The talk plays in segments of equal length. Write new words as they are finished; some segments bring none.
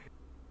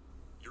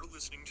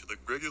listening to The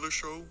Regular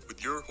Show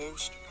with your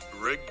host,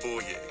 Greg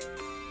Boyea.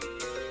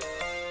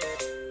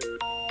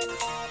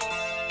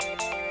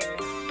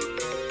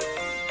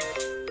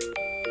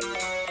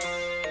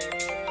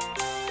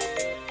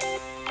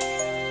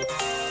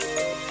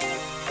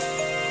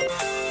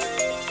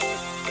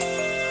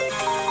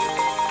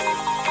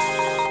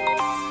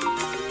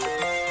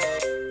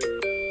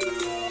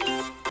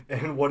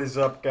 And what is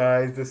up,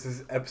 guys? This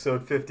is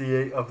episode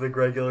 58 of The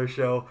Regular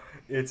Show.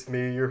 It's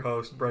me, your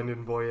host,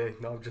 Brendan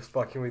Boyea. No, I'm just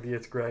fucking with you.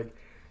 It's Greg.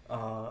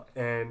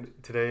 And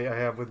today I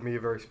have with me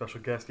a very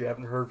special guest. You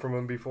haven't heard from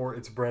him before.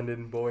 It's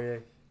Brendan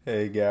Boyea.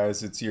 Hey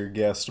guys, it's your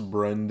guest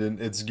Brendan.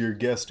 It's your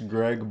guest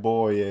Greg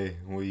Boyea.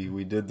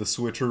 We did the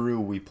switcheroo.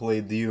 We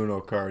played the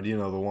Uno card. You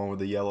know, the one with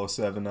the yellow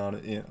 7 on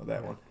it. You know,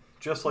 that one.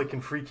 Just like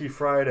in Freaky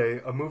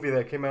Friday, a movie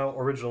that came out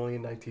originally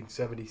in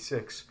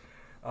 1976.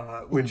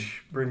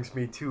 Which brings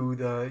me to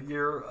the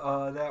year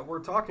that we're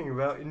talking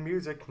about in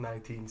music,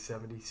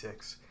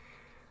 1976.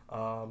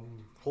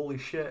 Holy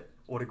shit,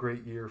 what a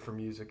great year for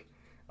music.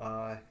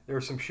 There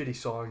are some shitty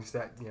songs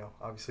that,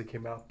 obviously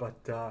came out,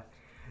 but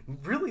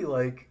really,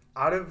 like,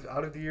 out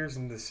of the years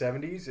in the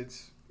 70s,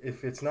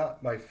 if it's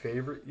not my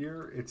favorite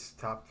year, it's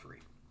top 3.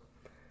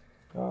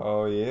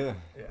 Oh, yeah.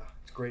 Yeah,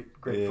 it's great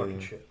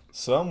fucking shit.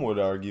 Some would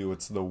argue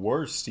it's the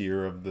worst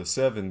year of the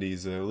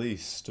 70s, at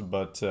least,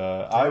 but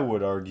I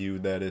would argue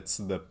that it's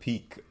the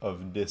peak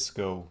of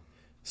disco.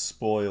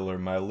 Spoiler,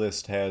 my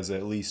list has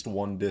at least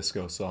one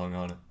disco song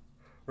on it.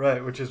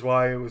 Right, which is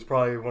why it was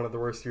probably one of the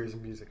worst years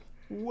in music.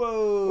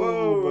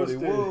 Whoa, buddy,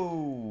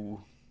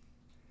 whoa.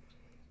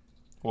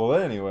 Well,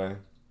 anyway,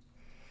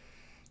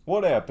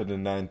 what happened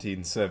in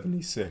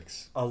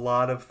 1976? A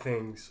lot of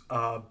things.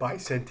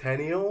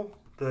 Bicentennial,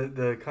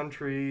 the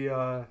country...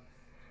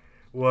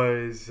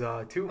 was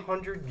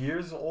 200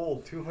 years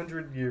old,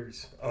 200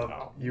 years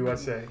of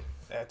USA.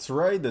 That's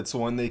right, that's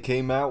when they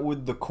came out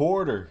with the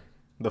quarter,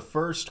 the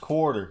first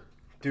quarter.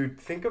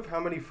 Dude, think of how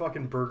many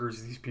fucking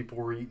burgers these people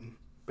were eating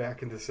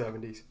back in the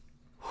 70s.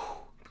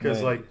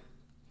 Because,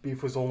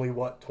 beef was only,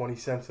 20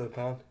 cents a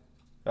pound?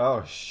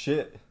 Oh,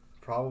 shit.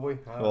 Probably.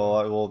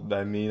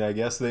 I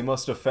guess they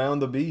must have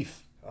found the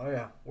beef. Oh,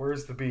 yeah.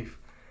 Where's the beef?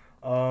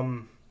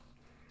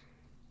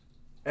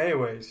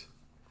 Anyways...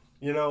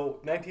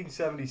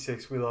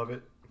 1976, we love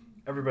it.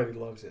 Everybody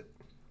loves it.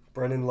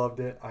 Brendan loved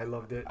it. I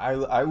loved it.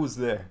 I was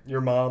there. Your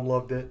mom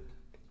loved it.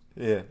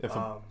 Yeah,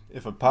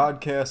 if a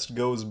podcast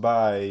goes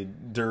by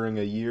during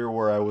a year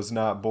where I was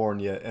not born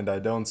yet, and I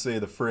don't say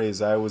the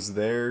phrase "I was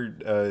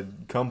there,"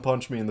 come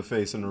punch me in the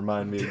face and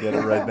remind me to get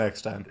it right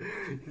next time.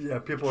 Yeah,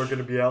 people are going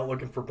to be out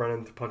looking for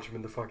Brendan to punch him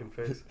in the fucking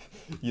face.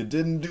 You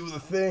didn't do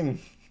the thing.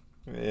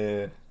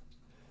 Yeah.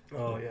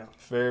 Oh, yeah.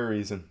 Fair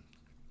reason.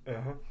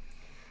 Uh-huh.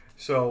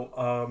 So,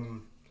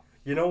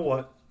 you know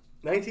what?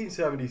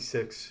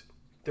 1976,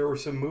 there were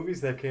some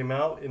movies that came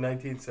out in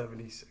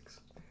 1976.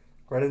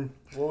 Brennan,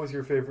 what was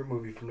your favorite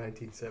movie from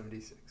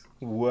 1976?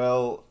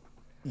 Well,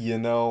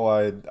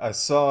 I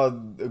saw a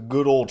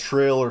good old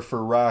trailer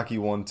for Rocky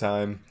one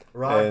time.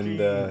 Rocky.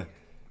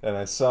 And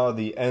I saw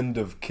the end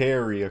of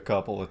Carrie a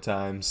couple of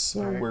times.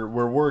 So right.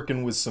 we're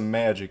working with some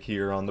magic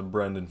here on the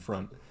Brendan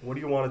front. What do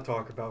you want to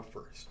talk about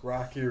first?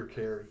 Rocky or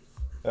Carrie?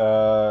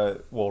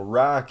 Well,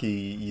 Rocky,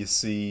 you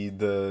see,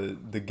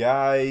 the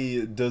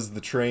guy does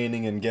the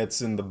training and gets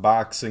in the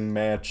boxing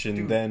match,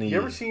 and then he... You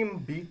ever see him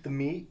beat the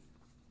meat?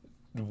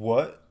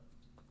 What?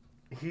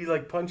 He,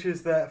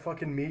 punches that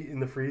fucking meat in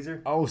the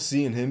freezer? Oh,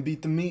 seeing him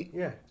beat the meat?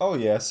 Yeah. Oh,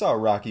 yeah, I saw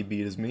Rocky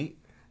beat his meat.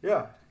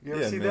 Yeah. You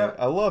ever see that?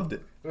 I loved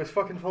it. It was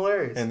fucking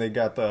hilarious. And they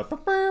got the...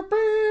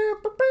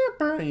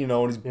 and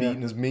he's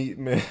beating his meat,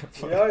 man.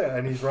 Yeah,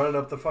 and he's running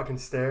up the fucking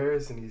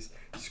stairs, and he's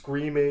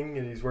screaming,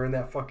 and he's wearing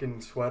that fucking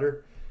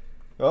sweater.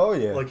 Oh,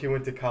 yeah. Like he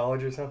went to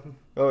college or something?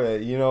 Oh,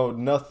 yeah.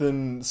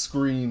 Nothing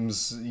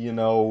screams,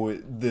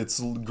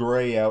 that's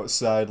gray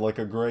outside like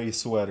a gray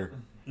sweater.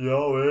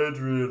 Yo,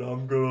 Adrian,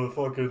 I'm gonna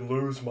fucking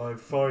lose my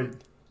fight.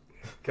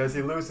 Because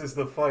he loses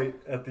the fight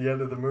at the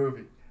end of the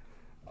movie.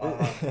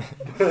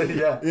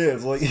 Yeah. Yeah,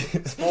 it's like...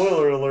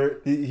 Spoiler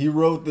alert. He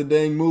wrote the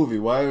dang movie.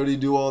 Why would he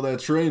do all that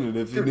training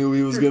if he knew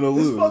he was going to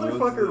lose? This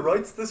motherfucker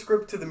writes the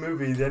script to the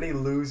movie, then he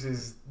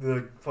loses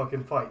the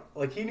fucking fight.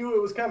 Like, he knew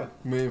it was coming.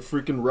 Man,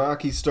 freaking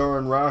Rocky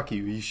starring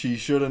Rocky. She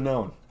should have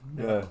known.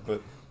 Yeah,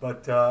 but...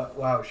 But,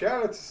 wow,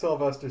 shout out to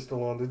Sylvester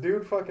Stallone. The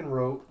dude fucking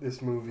wrote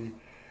this movie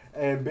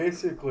and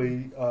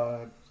basically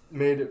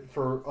made it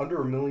for under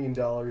 $1 million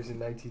in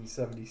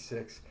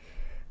 1976.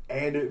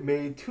 And it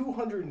made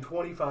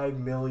 $225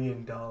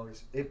 million.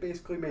 It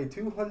basically made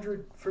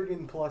 200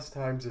 friggin' plus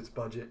times its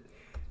budget.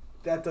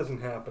 That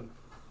doesn't happen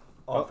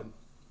often.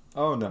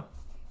 Oh no.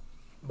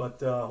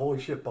 But holy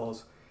shit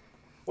balls.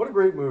 What a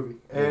great movie.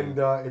 And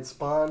it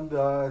spawned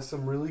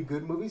some really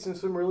good movies and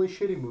some really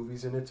shitty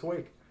movies in its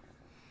wake.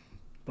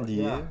 But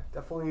yeah,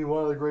 definitely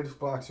one of the greatest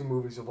boxing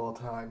movies of all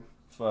time.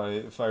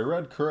 If I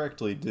read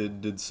correctly,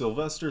 did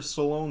Sylvester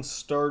Stallone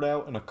start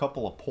out in a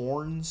couple of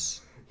porns?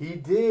 He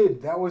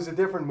did. That was a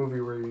different movie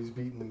where he was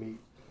beating the meat.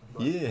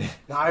 But yeah.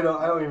 I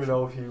don't even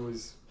know if he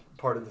was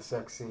part of the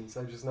sex scenes.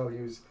 I just know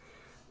he was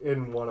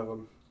in one of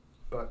them.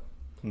 But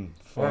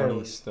Funny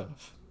anyways,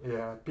 stuff.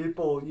 yeah,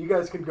 people, you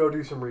guys can go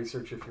do some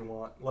research if you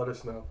want. Let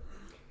us know.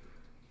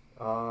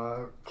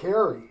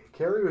 Carrie.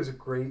 Carrie was a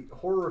great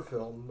horror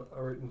film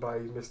written by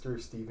Mr.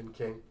 Stephen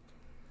King.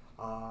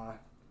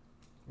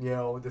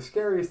 The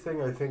scariest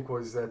thing I think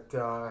was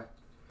that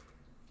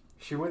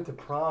she went to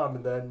prom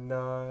and then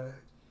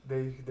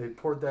they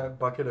poured that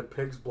bucket of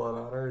pig's blood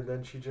on her and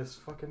then she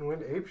just fucking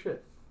went apeshit.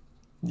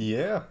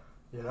 Yeah.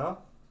 You know?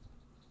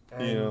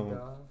 And,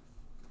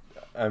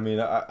 I mean,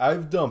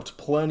 I've dumped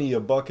plenty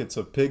of buckets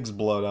of pig's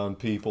blood on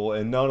people,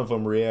 and none of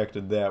them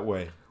reacted that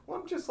way. Well,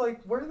 I'm just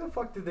like, where the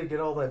fuck did they get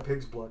all that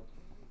pig's blood?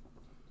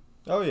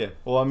 Oh, yeah.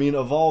 Well, I mean,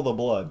 of all the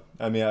blood,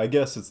 I mean, I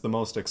guess it's the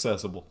most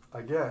accessible.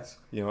 I guess.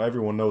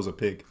 Everyone knows a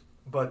pig.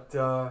 But,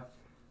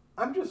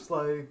 I'm just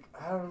like,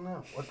 I don't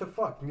know. What the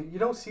fuck? You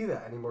don't see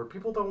that anymore.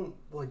 People don't,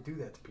 do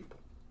that to people.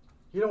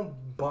 You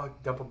don't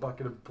dump a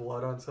bucket of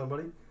blood on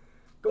somebody.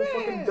 Go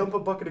fucking dump a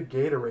bucket of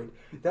Gatorade.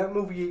 That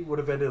movie would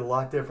have ended a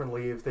lot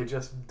differently if they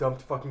just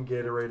dumped fucking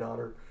Gatorade on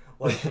her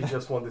like she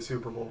just won the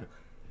Super Bowl.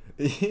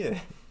 Yeah.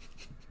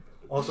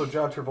 Also,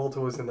 John Travolta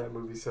was in that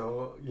movie,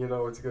 so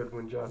it's good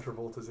when John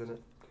Travolta's in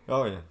it.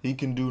 Oh, yeah. He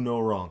can do no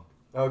wrong.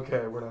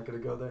 Okay, we're not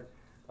going to go there.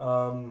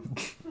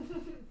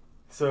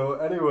 So,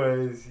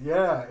 anyways,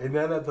 yeah. And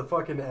then at the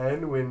fucking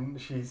end, when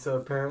she's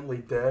apparently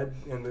dead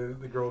and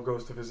the girl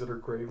goes to visit her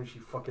grave and she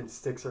fucking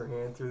sticks her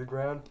hand through the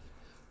ground.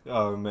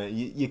 Oh, man.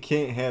 You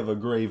can't have a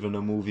grave in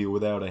a movie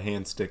without a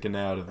hand sticking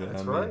out of it.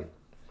 That's right.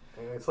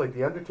 And it's like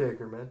The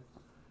Undertaker, man.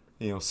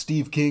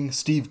 Steve King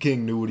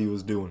knew what he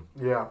was doing.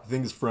 Yeah. You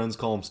think his friends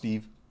call him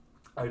Steve?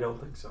 I don't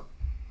think so.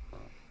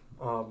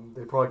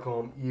 They probably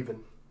call him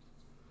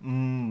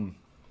Even.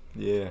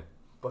 Yeah.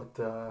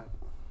 But,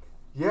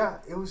 yeah,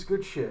 it was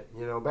good shit.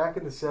 Back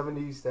in the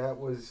 70s, that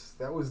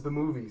was the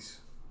movies.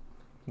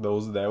 That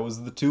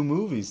was the two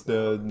movies,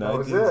 the That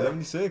was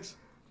 1976.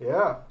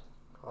 Yeah.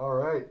 All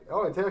right.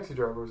 Oh, and Taxi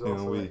Driver was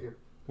also that year.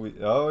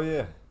 Oh,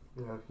 yeah.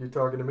 Yeah, you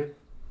talking to me?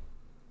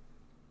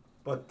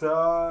 But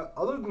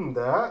other than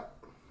that,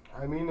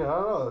 I mean, I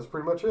don't know. That's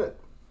pretty much it.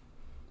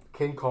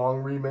 King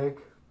Kong remake.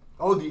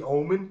 Oh, The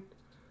Omen.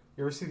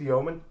 You ever see The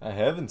Omen? I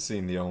haven't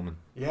seen The Omen.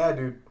 Yeah,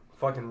 dude.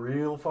 Fucking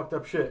real fucked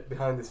up shit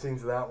behind the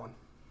scenes of that one.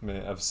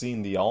 Man, I've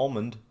seen The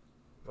Almond.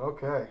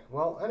 Okay.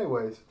 Well,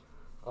 anyways.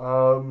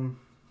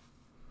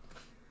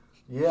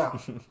 Yeah.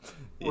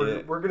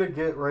 We're going to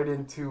get right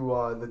into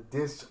the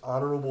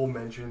dishonorable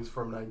mentions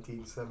from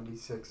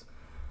 1976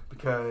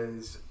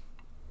 because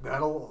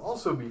that'll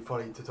also be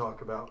funny to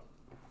talk about.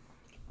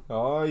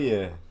 Oh,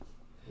 yeah.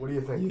 What do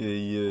you think?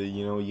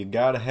 You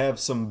gotta have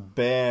some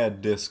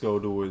bad disco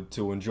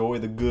to enjoy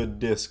the good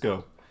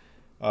disco.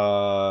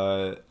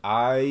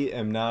 I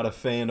am not a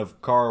fan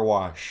of Car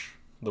Wash,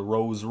 the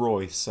Rolls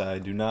Royce. I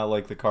do not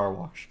like the Car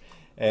Wash.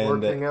 And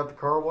Working at the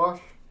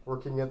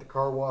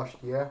car wash,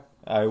 yeah.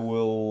 I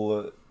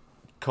will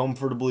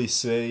comfortably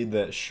say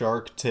that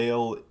Shark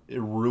Tale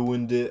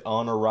ruined it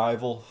on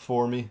arrival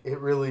for me. It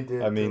really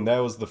did. I mean, that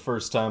was the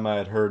first time I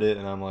had heard it,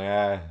 and I'm like,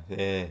 I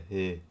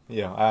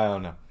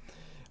don't know.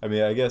 I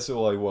mean, I guess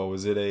what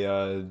was it,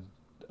 a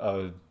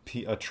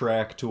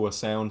track to a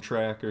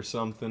soundtrack or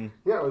something?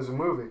 Yeah, it was a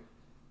movie.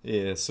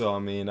 Yeah, so I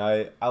mean,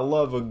 I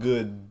love a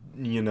good,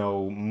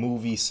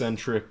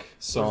 movie-centric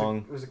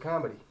song. It was a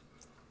comedy.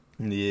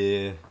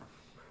 Yeah.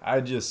 I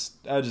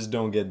just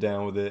don't get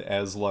down with it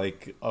as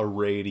like a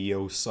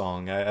radio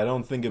song. I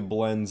don't think it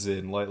blends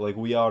in. Like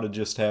we ought to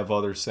just have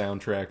other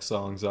soundtrack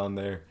songs on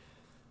there.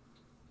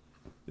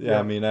 Yeah,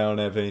 I mean, I don't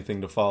have anything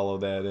to follow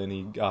that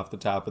any off the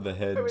top of the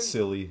head. I mean,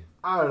 silly.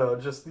 I don't know,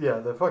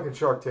 the fucking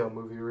Shark Tale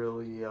movie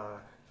really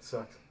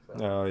sucks.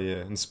 So. Oh yeah,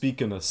 and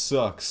speaking of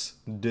sucks,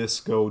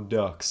 Disco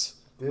Ducks.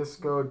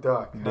 Disco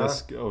Duck.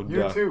 Disco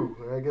Duck. You too.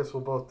 I guess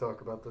we'll both talk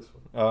about this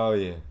one. Oh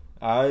yeah.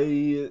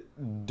 I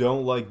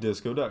don't like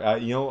Disco Duck. I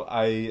didn't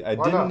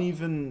not?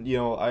 even,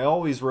 I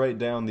always write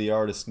down the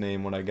artist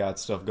name when I got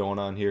stuff going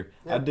on here.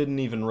 Yeah. I didn't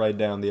even write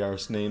down the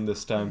artist name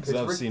this time because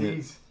I've seen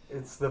it.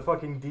 It's the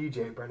fucking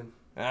DJ, Brennan.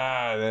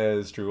 Ah, that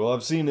is true. Well,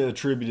 I've seen it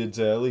attributed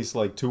to at least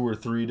like 2 or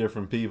 3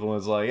 different people, and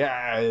it's like,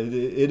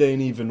 it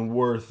ain't even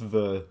worth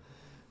the ...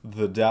 I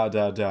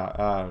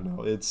don't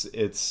know. It's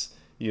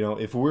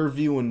if we're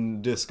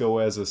viewing disco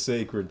as a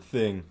sacred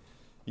thing,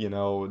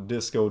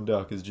 Disco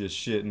Duck is just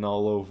shitting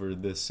all over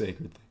this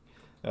sacred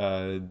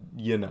thing.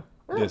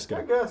 Disco.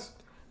 I guess.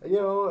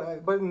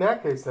 But in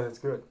that case, then it's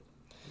good.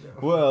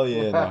 Well,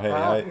 yeah, no, hey,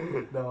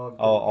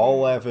 I'll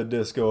laugh at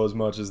disco as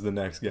much as the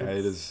next guy.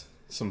 It is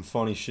some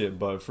funny shit,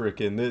 but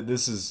frickin'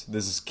 this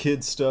is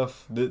kid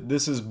stuff.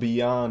 This is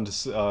beyond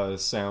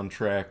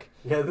soundtrack.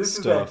 Yeah, this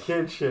stuff. Is that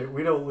kid shit.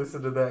 We don't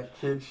listen to that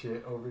kid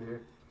shit over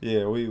here.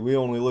 Yeah, we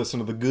only listen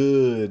to the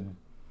good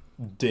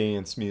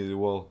dance music.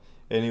 Well,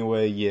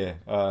 anyway, yeah,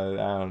 I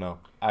don't know.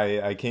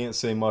 I can't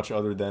say much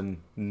other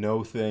than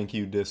no thank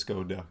you,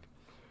 Disco Duck.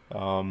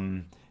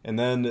 And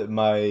then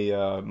my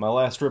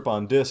last trip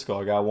on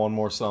disco, I got one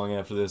more song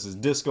after this, is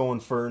Disco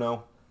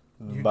Inferno.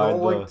 You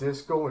don't like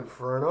Disco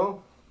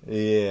Inferno?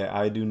 Yeah,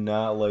 I do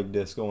not like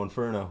Disco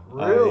Inferno.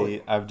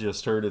 Really? I've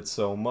just heard it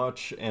so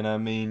much, and I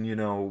mean,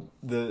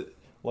 the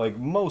like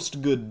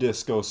most good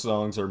disco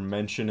songs are By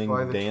mentioning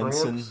the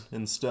dancing Tramps?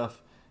 and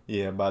stuff.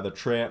 Yeah, by the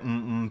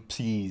Tramp,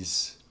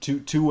 P's.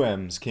 Two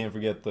M's. Can't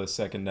forget the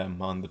second M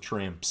on the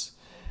Tramps.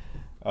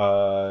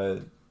 Uh,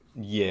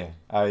 yeah,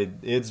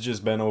 it's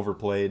just been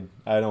overplayed.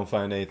 I don't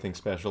find anything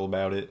special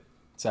about it.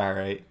 It's all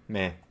right,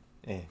 meh,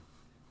 eh.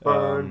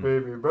 Burn,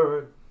 baby,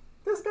 burn.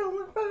 Disco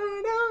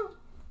Inferno.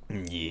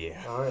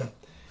 Yeah. Oh, yeah.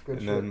 It's good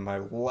And shit.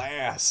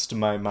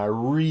 then my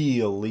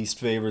real least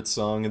favorite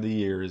song of the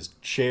year is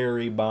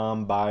Cherry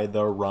Bomb by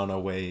the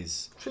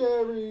Runaways.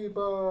 Cherry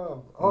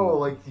Bomb. Oh,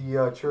 like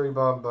the Cherry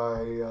Bomb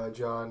by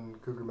John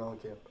Cougar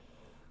Mellencamp.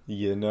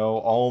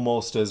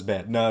 Almost as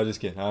bad. No, just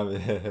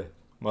kidding.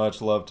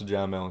 Much love to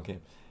John Mellencamp.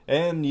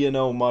 And,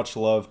 much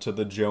love to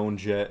the Joan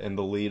Jett and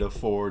the Lita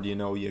Ford.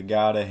 You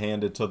gotta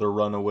hand it to the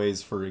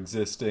Runaways for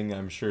existing.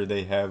 I'm sure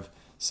they have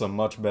some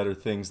much better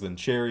things than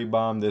Cherry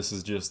Bomb. This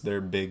is just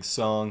their big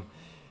song.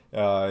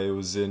 It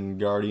was in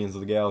Guardians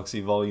of the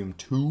Galaxy Volume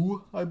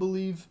 2, I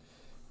believe.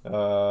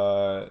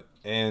 And,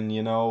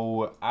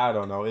 I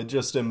don't know. It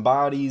just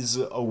embodies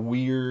a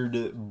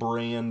weird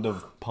brand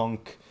of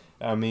punk.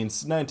 I mean,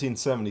 it's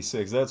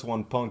 1976. That's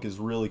when punk is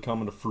really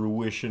coming to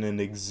fruition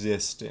and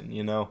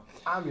existing,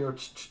 I'm your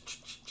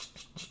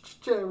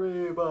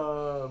Cherry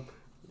Bomb.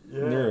 Yeah.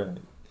 You're right.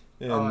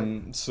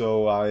 And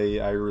so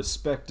I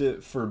respect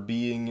it for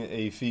being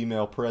a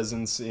female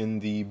presence in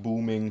the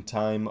booming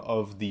time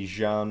of the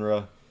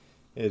genre.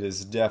 It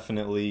is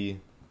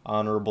definitely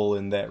honorable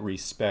in that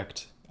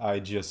respect. I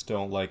just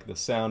don't like the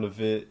sound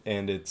of it,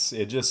 and it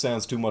just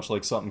sounds too much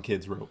like something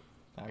kids wrote.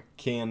 I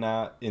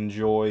cannot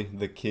enjoy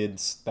the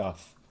kids'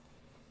 stuff.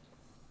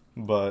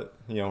 But,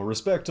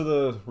 respect to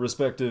the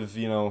respective,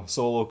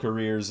 solo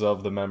careers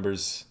of the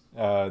members.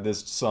 This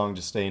song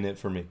just ain't it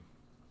for me.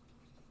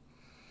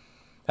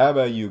 How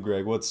about you,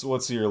 Greg?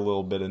 What's your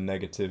little bit of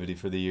negativity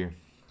for the year?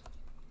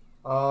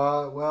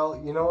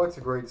 Well, it's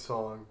a great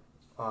song.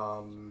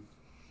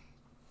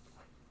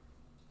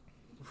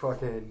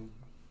 Fucking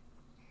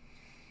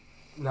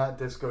not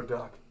Disco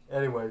Duck.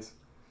 Anyways,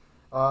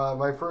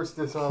 my first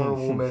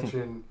dishonorable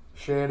mention,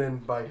 Shannon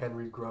by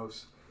Henry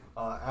Gross.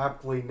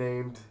 Aptly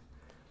named.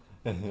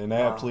 An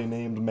aptly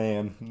named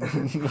man.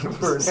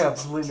 For an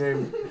aptly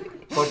named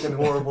fucking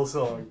horrible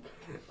song.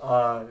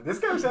 This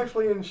guy was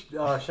actually in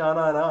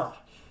Sha-Na-Na.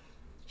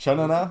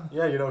 Sha-Na-Na?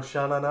 Yeah,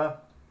 Sha-Na-Na?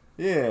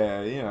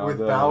 Yeah, With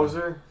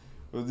Bowser?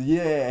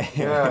 Yeah.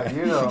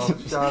 Yeah,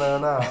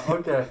 Sha-Na-Na.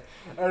 Okay.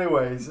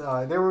 Anyways,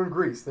 they were in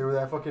Greece. They were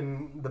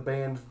the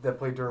band that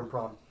played during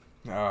prom.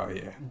 Oh,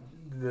 yeah.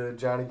 The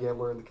Johnny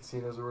Gambler and the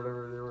Casinos or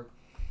whatever they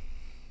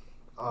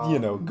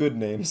were. Good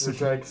names. The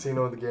Johnny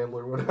Casino and the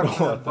Gambler, whatever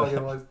that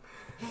fucking was.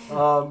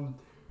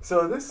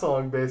 So this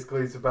song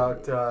basically is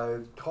about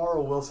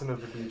Carl Wilson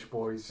of the Beach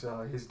Boys.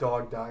 His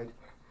dog died.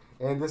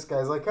 And this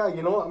guy's like,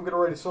 you know what? I'm going to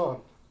write a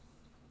song.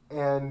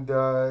 And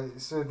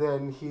so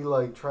then he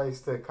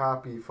tries to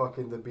copy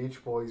fucking the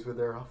Beach Boys with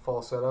their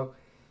falsetto.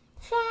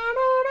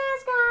 Shannon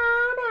has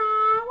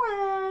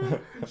gone away.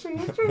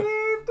 She's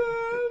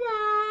drifting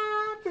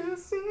out to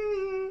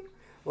sea.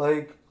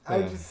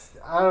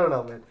 I don't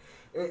know, man.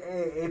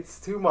 It's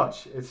too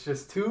much. It's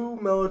just too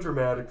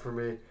melodramatic for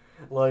me.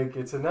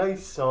 It's a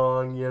nice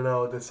song,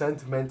 the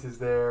sentiment is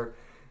there.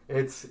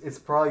 It's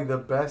probably the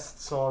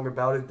best song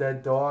about a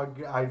dead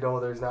dog. I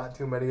know there's not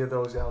too many of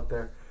those out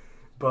there.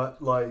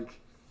 But,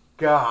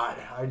 God,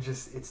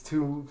 it's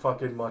too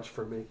fucking much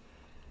for me.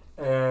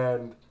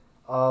 And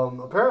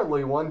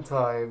apparently one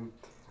time,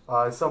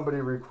 somebody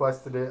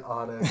requested it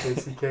on a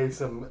Casey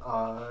Kasem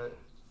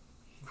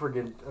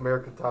friggin'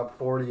 American Top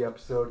 40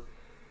 episode.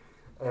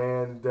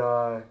 And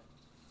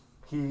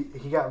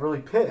he got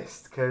really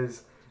pissed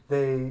because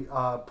they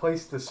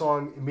placed the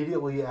song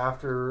immediately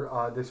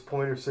after this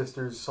Pointer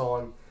Sisters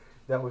song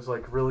that was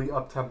really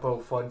up-tempo,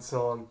 fun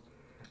song.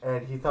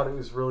 And he thought it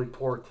was really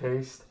poor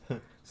taste.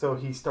 So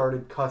he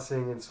started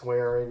cussing and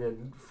swearing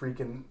and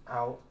freaking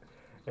out.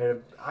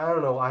 And I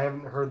don't know, I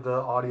haven't heard the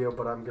audio,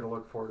 but I'm going to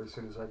look for it as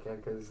soon as I can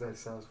because that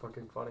sounds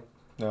fucking funny.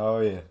 Oh,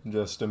 yeah.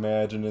 Just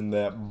imagining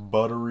that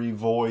buttery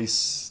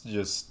voice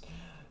just...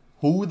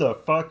 Who the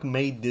fuck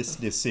made this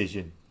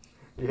decision?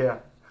 Yeah.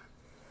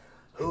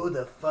 Who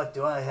the fuck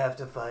do I have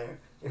to fire?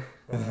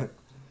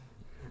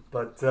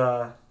 But,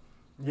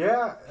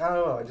 yeah, I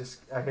don't know.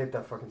 I hate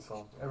that fucking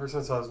song. Ever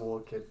since I was a little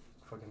kid,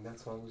 fucking that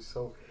song was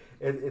so...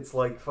 It's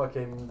like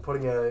fucking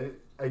putting a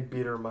egg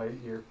beater in my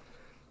ear.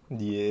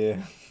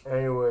 Yeah.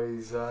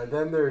 Anyways,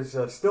 then there's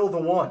Still the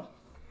One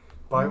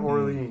by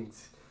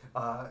Orleans.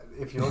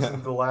 If you listen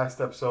to the last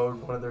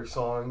episode, one of their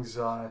songs...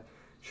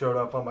 showed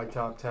up on my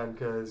top 10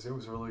 because it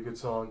was a really good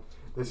song.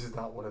 This is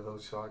not one of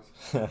those songs.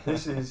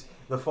 This is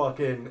the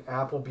fucking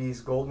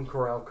Applebee's Golden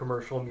Corral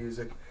commercial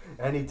music.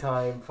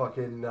 Anytime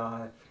fucking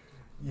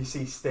you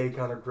see steak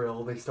on a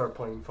grill, they start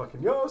playing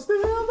fucking Yo, Still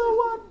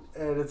the One!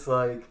 And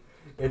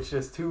it's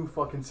just too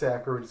fucking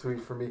saccharine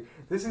sweet for me.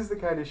 This is the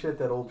kind of shit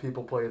that old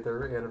people play at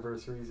their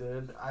anniversaries,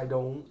 and I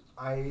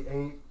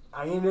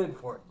ain't in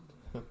for it.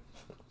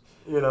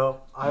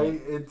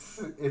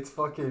 It's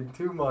fucking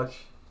too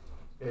much.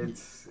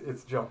 It's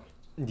junk.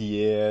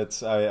 Yeah,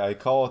 I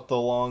call it the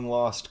long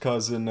lost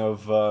cousin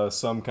of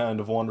Some Kind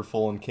of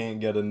Wonderful and Can't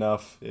Get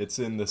Enough. It's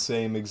in the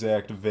same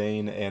exact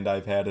vein, and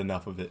I've had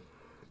enough of it.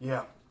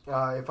 Yeah.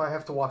 If I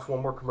have to watch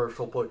one more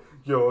commercial play,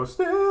 you're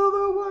still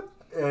the one,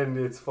 and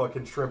it's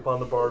fucking shrimp on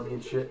the Barbie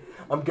and shit,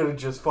 I'm gonna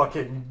just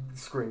fucking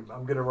scream.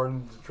 I'm gonna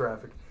run into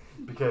traffic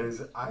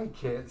because I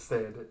can't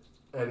stand it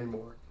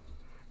anymore.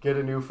 Get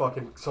a new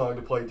fucking song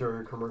to play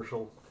during a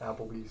commercial,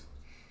 Applebee's.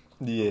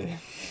 Yeah.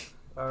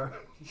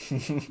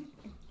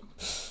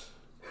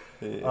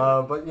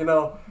 Yeah. But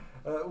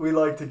we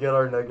like to get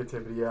our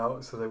negativity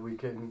out so that we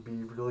can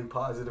be really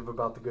positive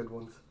about the good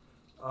ones.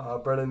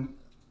 Brennan,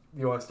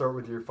 you want to start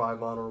with your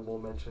 5 honorable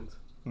mentions?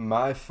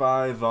 My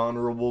 5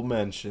 honorable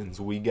mentions.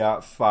 We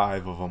got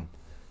 5 of them.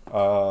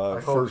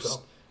 I hope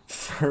so.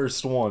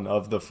 First one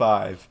of the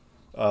 5.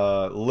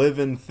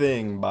 Living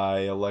Thing by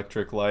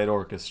Electric Light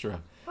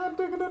Orchestra. I'm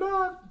digging it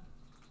up.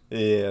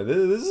 Yeah,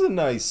 this is a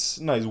nice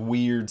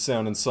weird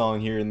sounding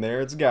song here and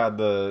there. It's got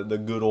the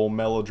good old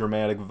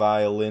melodramatic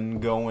violin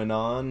going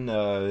on,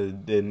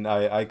 and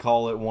I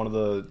call it one of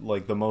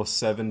the most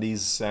 70s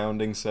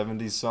sounding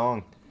 70s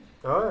song.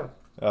 Oh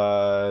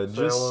yeah.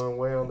 Sailing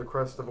away on the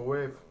crest of a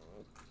wave.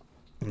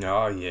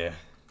 Oh yeah.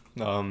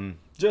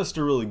 Just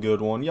a really good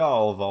one.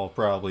 Y'all have all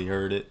probably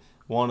heard it.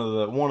 One of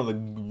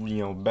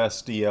the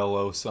best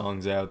ELO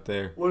songs out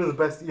there. One of the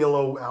best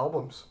ELO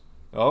albums.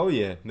 Oh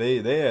yeah, they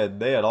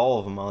had all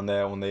of them on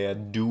that one. They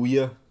had Do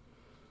Ya,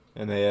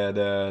 and they had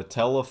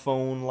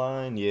Telephone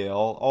Line. Yeah,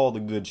 all the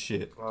good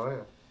shit.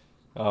 Oh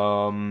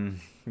yeah.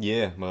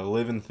 Yeah, but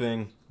Living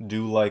Thing,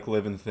 do like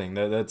Living Thing.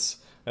 That's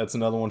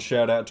another one.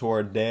 Shout out to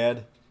our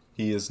dad.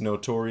 He is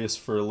notorious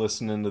for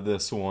listening to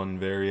this one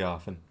very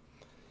often.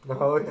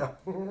 Oh yeah.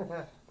 All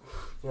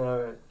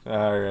right.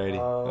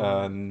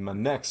 Alrighty. My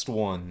next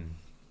one,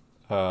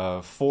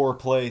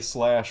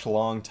 Foreplay /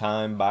 Long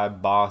Time by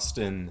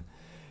Boston.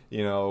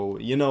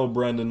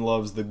 Brendan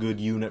loves the good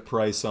unit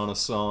price on a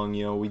song.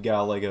 We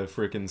got like a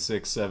freaking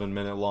 6-7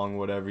 minute long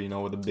whatever,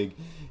 with a big,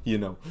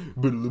 with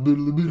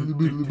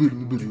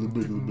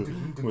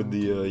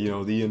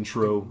the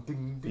intro,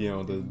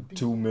 the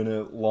 2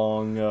 minute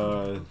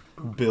long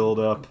build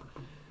up,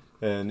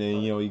 and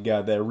then you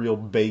got that real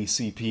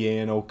bassy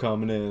piano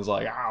coming in. It's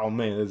like, oh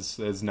man,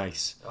 that's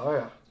nice.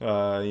 Oh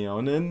yeah.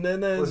 And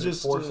then it's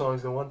just 4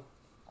 songs in one.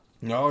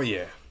 Oh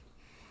yeah.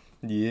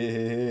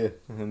 Yeah,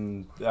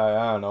 and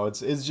I don't know. It's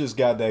just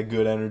got that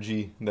good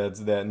energy. That's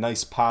that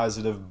nice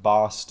positive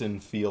Boston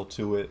feel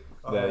to it.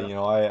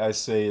 I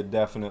say it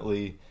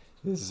definitely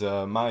is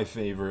my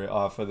favorite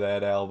off of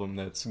that album.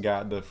 That's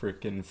got the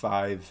freaking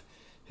 5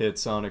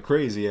 hits on a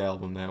crazy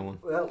album. That one.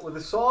 Well, with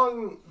a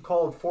song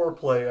called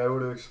Foreplay, I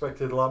would have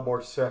expected a lot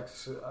more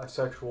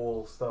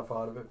sexual stuff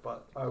out of it,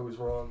 but I was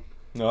wrong.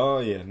 Oh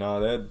yeah,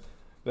 no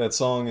that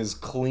song is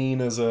clean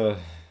as a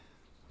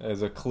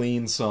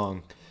clean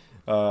song.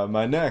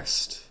 My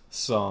next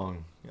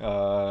song,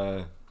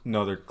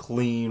 another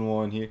clean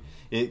one here.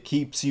 It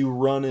Keeps You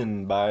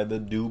Running by the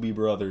Doobie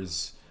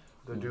Brothers.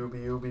 The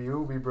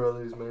Doobie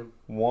Brothers, man.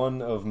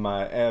 One of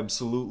my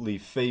absolutely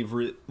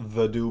favorite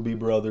The Doobie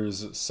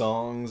Brothers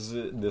songs.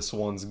 This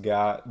one's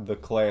got the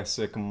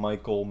classic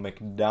Michael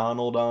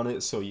McDonald on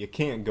it, so you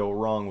can't go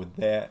wrong with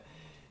that.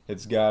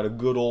 It's got a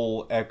good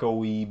old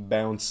echoey,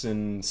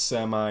 bouncing,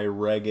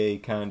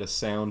 semi-reggae kind of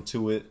sound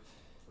to it.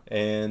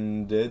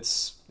 And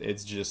it's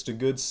just a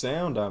good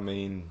sound. I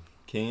mean,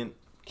 can't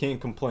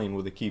complain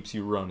with It Keeps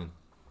You Running.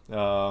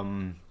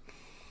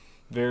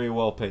 Very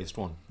well paced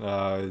one.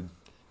 And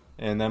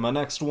then my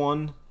next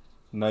one,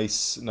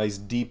 nice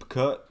deep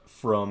cut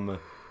from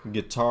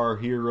guitar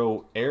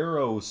hero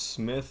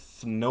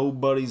Aerosmith,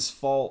 Nobody's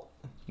Fault.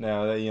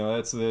 Now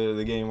that's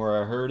the game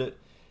where I heard it,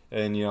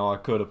 and I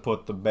could have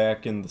put the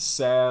Back in the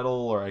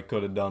Saddle, or I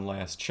could have done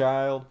Last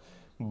Child,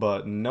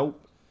 but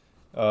nope.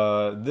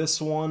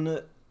 This one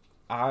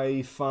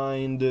I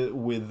find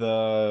with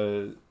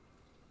Mr.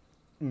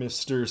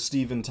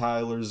 Steven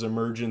Tyler's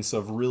emergence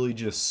of really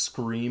just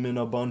screaming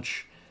a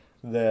bunch,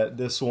 that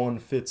this one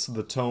fits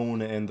the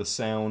tone and the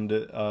sound,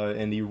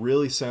 and he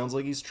really sounds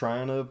like he's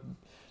trying to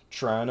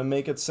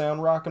make it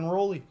sound rock and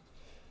rolly.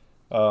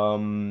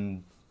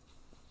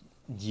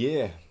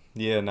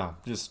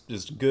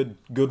 Just good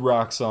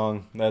rock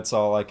song. That's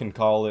all I can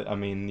call it. I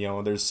mean,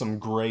 there's some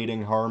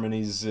grating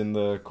harmonies in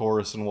the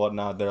chorus and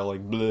whatnot. They're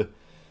like bleh.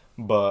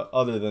 But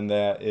other than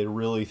that, it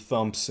really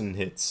thumps and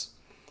hits.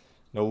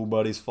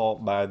 Nobody's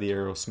Fault by the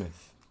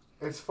Aerosmith.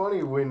 It's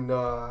funny when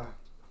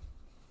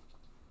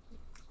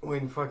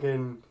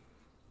fucking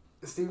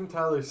Steven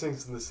Tyler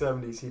sings in the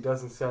 70s, he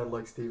doesn't sound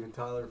like Steven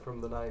Tyler from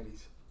the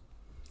 90s.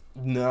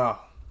 No.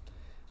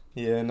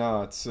 Yeah,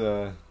 no, it's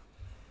I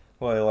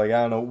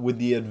don't know, with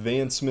the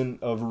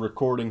advancement of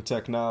recording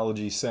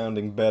technology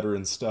sounding better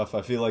and stuff,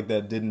 I feel like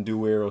that didn't do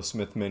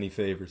Aerosmith many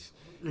favors.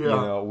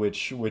 Yeah.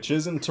 Which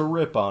isn't to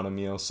rip on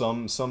him,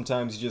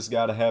 sometimes you just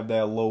gotta have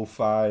that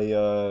lo-fi,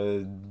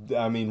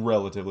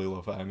 relatively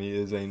lo-fi,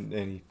 it ain't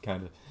any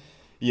kind of,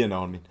 what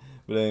I mean.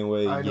 But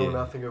anyway, I know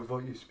nothing of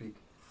what you speak.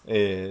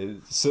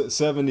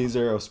 70s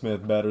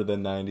Aerosmith better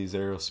than 90s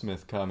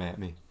Aerosmith. Come at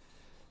me.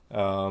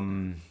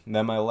 Then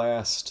my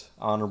last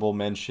honorable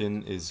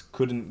mention is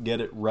Couldn't Get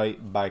It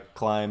Right by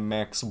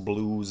Climax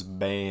Blues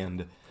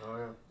Band. Oh,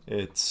 yeah.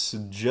 It's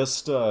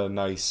just a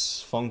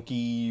nice,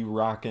 funky,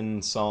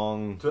 rockin'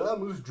 song.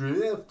 Time was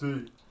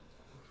drafted.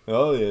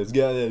 Oh, yeah, it's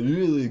got that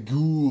really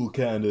cool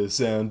kind of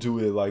sound to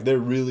it. Like, they're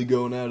really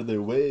going out of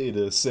their way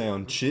to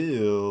sound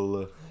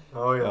chill.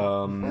 Oh,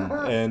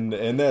 yeah.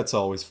 And that's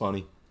always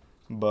funny.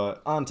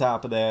 But on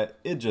top of that,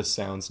 it just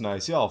sounds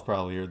nice. Y'all have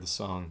probably heard the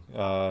song.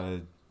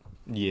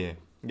 Yeah,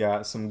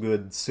 got some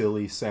good,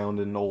 silly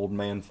sounding old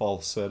man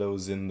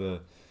falsettos in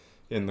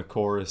the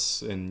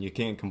chorus, and you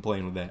can't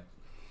complain with that.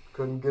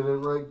 Couldn't get it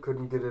right,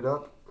 couldn't get it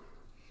up.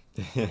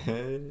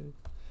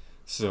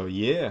 So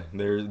yeah,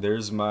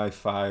 there's my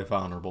 5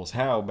 honorables.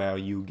 How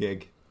about you,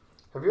 Gig?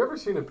 Have you ever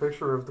seen a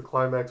picture of the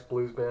Climax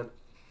Blues Band?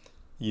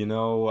 You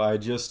know, I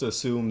just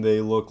assume they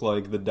look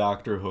like the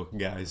Dr. Hook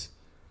guys.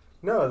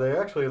 No, they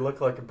actually look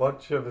like a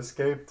bunch of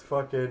escaped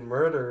fucking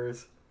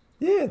murderers.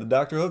 Yeah, the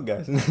Dr. Hook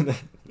guys.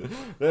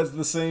 That's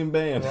the same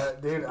band. Yeah,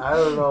 dude, I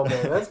don't know,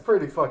 man. That's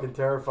pretty fucking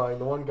terrifying.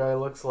 The one guy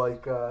looks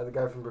like the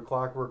guy from The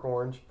Clockwork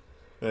Orange.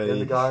 Hey.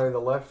 And the guy on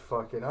the left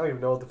fucking... I don't even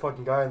know what the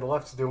fucking guy on the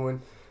left's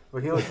doing.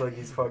 But he looks like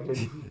he's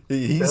fucking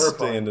He's terrifying.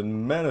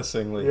 Standing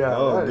menacingly. Yeah,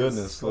 oh, that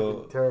goodness. is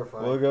fucking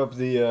terrifying. Look up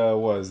the,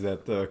 was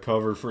that the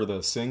cover for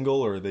the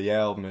single or the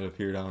album it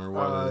appeared on? Or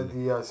what?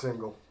 The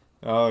single.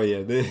 Oh,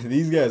 yeah.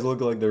 These guys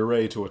look like they're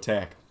ready to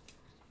attack.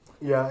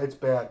 Yeah, it's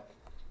bad.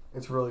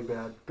 It's really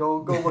bad.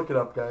 Go look it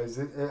up, guys.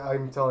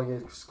 I'm telling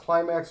you, it's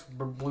Climax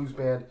Blues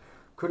Band.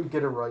 Couldn't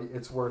get it right.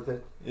 It's worth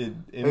it. It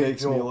Hey,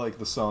 makes me Joel, like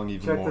the song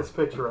even check more. this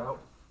picture out.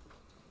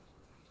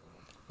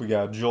 We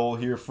got Joel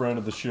here, friend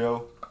of the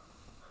show.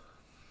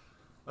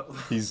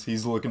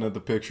 He's looking at the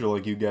picture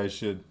like you guys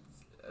should.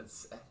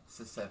 It's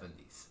the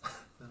 70s.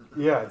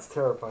 Yeah, it's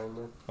terrifying,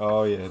 man.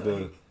 Oh yeah,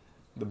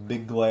 the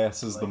big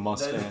glasses, the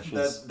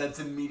mustaches. That's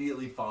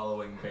immediately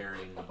following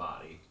burying the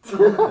body.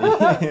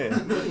 Yeah.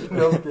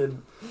 No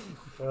kidding.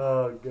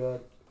 Oh,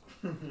 God.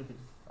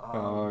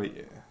 Oh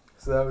yeah.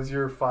 So that was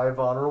your 5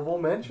 honorable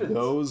mentions.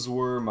 Those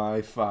were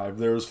my 5.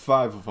 There was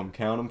 5 of them.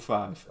 Count them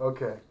 5.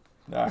 Okay.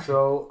 Ah.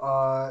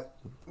 So,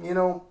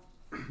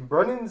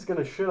 Brendan's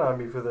going to shit on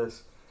me for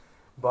this,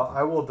 but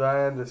I will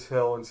die on this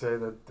hill and say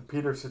that the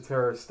Peter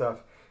Cetera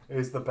stuff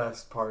is the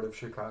best part of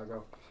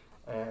Chicago.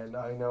 And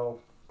I know,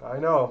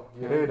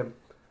 you hate him.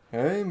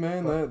 Hey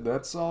man,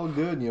 that's all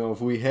good. You know,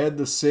 if we had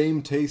the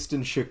same taste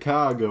in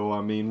Chicago,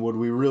 I mean, would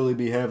we really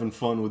be having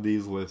fun with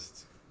these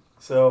lists?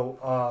 So,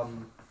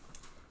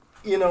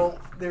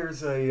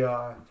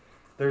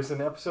 there's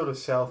an episode of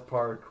South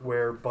Park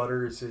where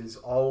Butters is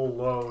all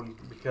alone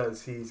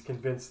because he's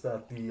convinced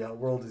that the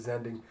world is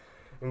ending,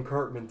 and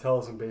Cartman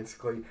tells him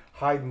basically,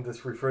 hide in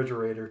this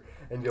refrigerator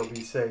and you'll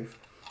be safe.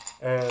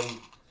 And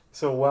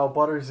so while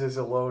Butters is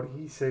alone,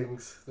 he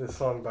sings this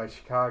song by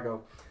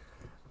Chicago.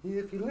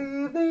 If you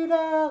leave me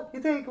now,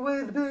 you take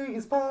away the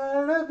biggest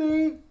part of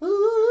me.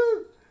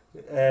 Ooh.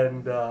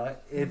 And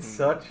it's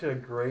such a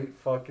great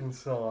fucking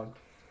song.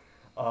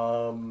 I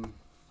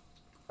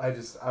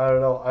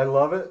don't know. I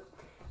love it.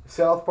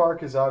 South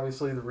Park is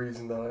obviously the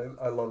reason that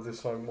I love this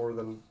song more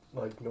than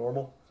like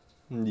normal.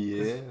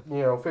 Yeah.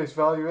 You know, face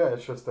value, yeah,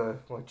 it's just a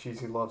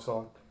cheesy love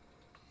song.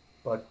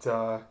 But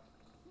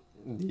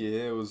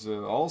Yeah, it was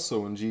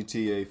also in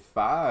GTA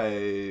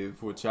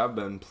 5, which I've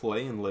been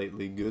playing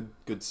lately.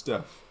 Good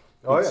stuff.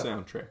 Good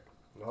soundtrack.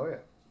 Oh yeah.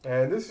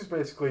 And this is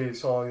basically a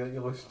song that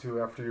you listen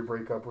to after you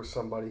break up with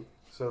somebody,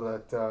 so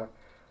that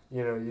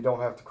you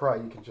don't have to cry.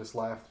 You can just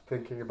laugh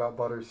thinking about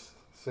Butters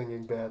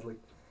singing badly.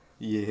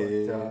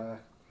 Yeah. But,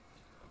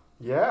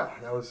 yeah,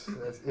 that's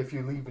If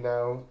You Leave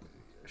Now,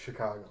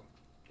 Chicago.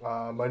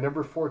 My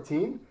number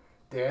 14,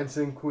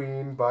 Dancing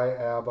Queen by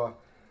ABBA.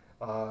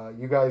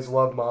 You guys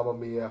love Mamma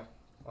Mia,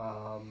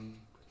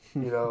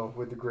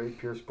 with the great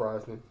Pierce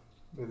Brosnan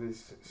with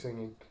his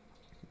singing.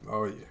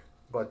 Oh, yeah.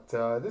 But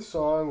this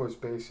song was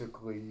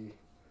basically,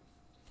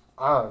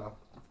 I don't know.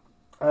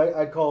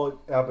 I'd call it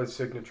ABBA's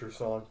signature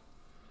song.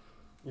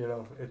 You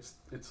know,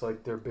 it's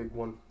like their big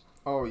one.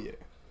 Oh, yeah.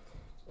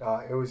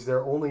 It was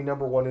their only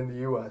number 1 in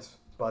the U.S.,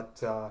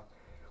 but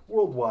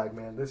worldwide,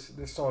 man, this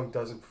song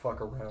doesn't fuck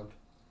around.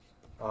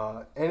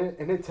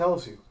 And it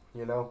tells you,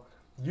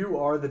 you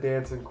are the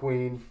dancing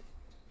queen,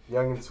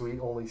 young and sweet,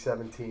 only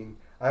 17.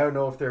 I don't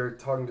know if they're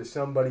talking to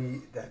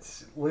somebody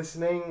that's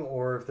listening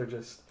or if they're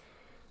just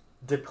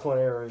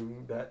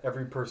declaring that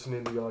every person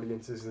in the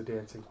audience is the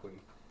dancing queen.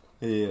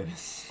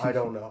 Yes. I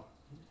don't know.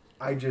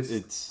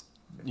 It's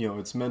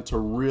meant to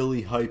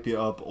really hype you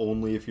up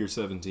only if you're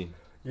 17.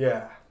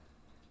 Yeah.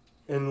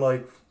 And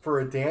like for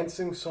a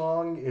dancing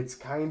song, it's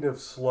kind of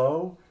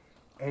slow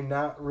and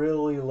not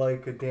really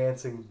like a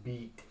dancing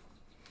beat.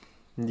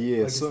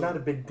 Yeah, it's not a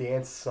big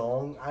dance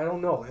song. I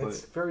don't know.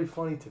 It's very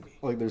funny to me.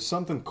 Like there's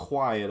something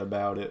quiet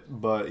about it,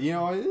 but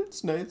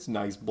it's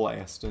nice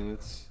blast and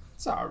it's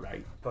all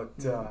right. But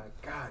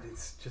God,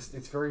 it's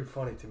very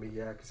funny to me.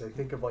 Yeah, because I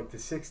think of like the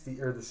 '60s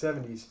or the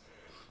 '70s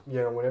you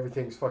know, when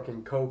everything's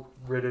fucking coke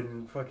ridden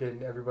and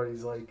fucking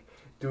everybody's like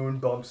doing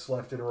bumps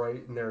left and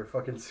right and they're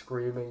fucking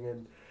screaming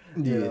and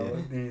you know,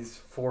 these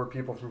 4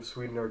 people from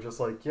Sweden are just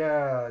like,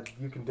 yeah,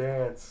 you can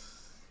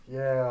dance.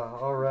 Yeah,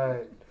 all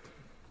right.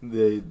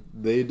 They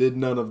did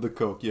none of the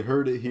coke. You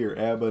heard it here.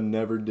 ABBA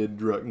never did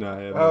drug. No,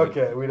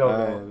 okay, we don't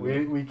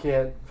know. We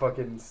can't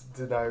fucking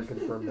deny or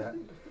confirm that.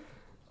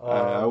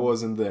 I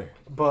wasn't there.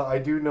 But I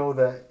do know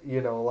that,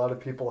 you know, a lot of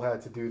people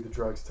had to do the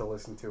drugs to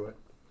listen to it,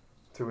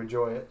 to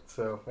enjoy it.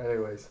 So,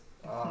 anyways,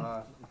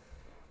 that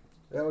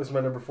was my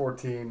number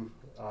 14.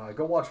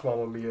 Go watch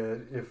Mamma Mia,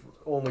 if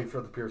only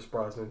for the Pierce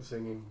Brosnan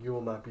singing. You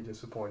will not be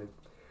disappointed.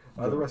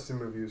 The rest of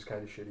the movie was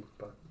kind of shitty,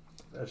 but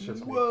that's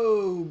just me.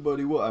 Whoa,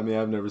 buddy, whoa. I mean,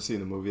 I've never seen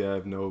the movie. I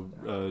have no,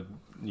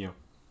 you know,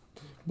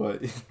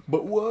 but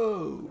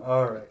whoa.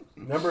 All right.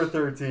 Number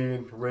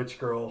 13, Rich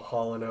Girl,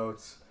 Hall &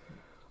 Oates.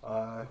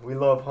 We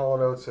love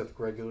Hall & Oates at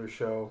the regular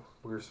show.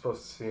 We were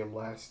supposed to see him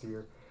last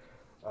year.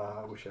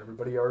 Wish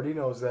everybody already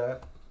knows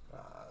that.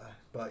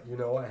 But you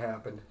know what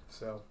happened.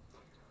 So,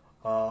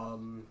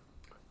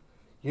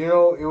 you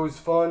know, it was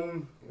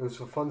fun. It was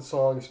a fun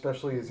song,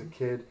 especially as a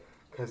kid,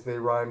 because they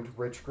rhymed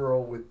rich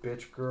girl with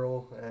bitch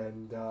girl.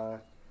 And, I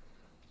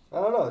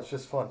don't know, it's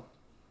just fun.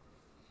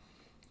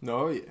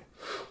 Oh, yeah.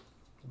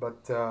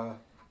 But,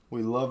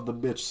 we love the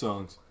bitch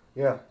songs.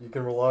 yeah, you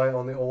can rely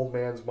on the old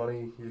man's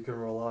money. You can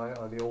rely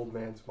on the old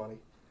man's money.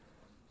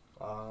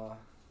 I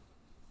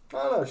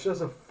don't know, it's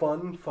just a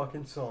fun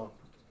fucking song.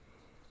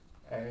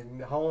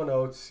 And Hall &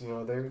 Oates, you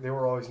know, they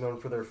were always known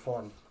for their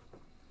fun.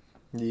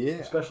 Yeah.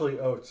 Especially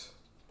Oates.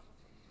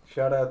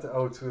 Shout out to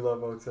Oates. We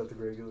love Oates at the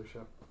regular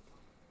show.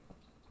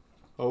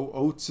 Oh,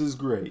 Oates is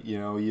great. You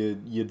know,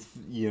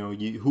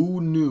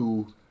 who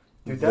knew?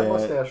 Dude, that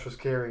mustache was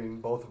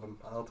carrying both of them.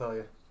 I'll tell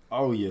you.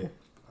 Oh yeah.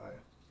 Oh,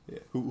 yeah. Yeah.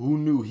 Who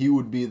knew he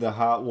would be the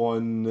hot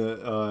one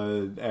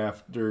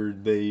after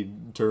they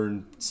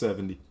turned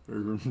 70 or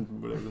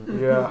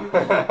whatever?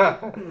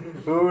 Yeah.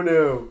 Who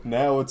knew?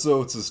 Now it's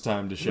Oates'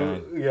 time to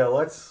shine. Yeah,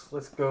 let's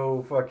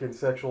go fucking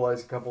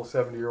sexualize a couple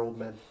 70-year-old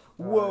men.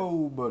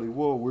 Whoa, buddy.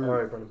 Whoa,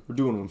 we're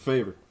doing them a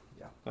favor.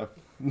 Yeah.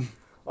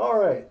 All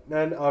right.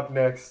 Then up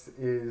next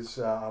is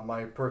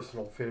my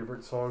personal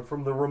favorite song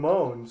from the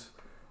Ramones,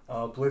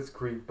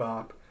 Blitzkrieg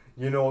Bop.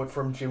 You know it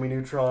from Jimmy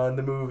Neutron,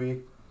 the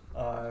movie,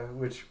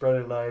 which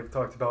Brendan and I have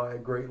talked about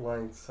at great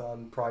lengths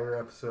on prior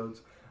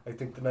episodes. I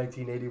think the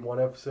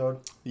 1981 episode.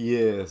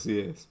 Yes.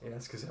 Yes,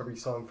 because every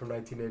song from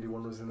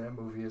 1981 was in that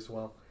movie as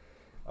well.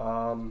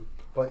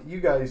 But you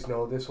guys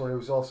know this one. It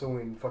was also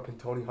in fucking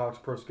Tony Hawk's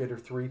Pro Skater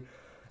 3.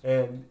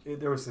 And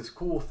there was this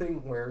cool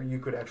thing where you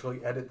could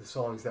actually edit the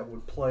songs that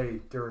would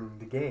play during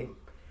the game.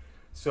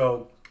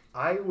 So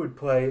I would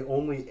play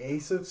only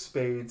Ace of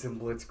Spades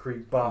and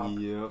Blitzkrieg Bop.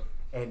 Yep.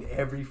 And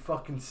every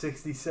fucking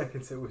 60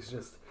 seconds it was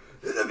just,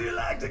 if you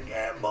like to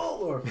gamble,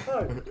 or,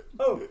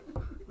 oh,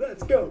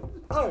 let's go,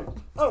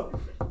 oh,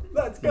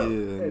 let's go.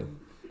 Yeah.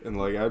 And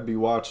like, I'd be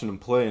watching them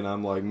play, and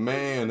I'm like,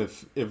 man,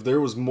 if there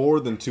was more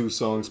than 2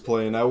 songs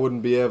playing, I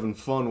wouldn't be having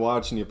fun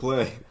watching you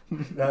play.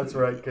 That's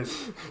right,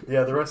 because,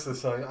 yeah, the rest of the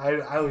song, I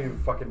don't even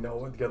fucking know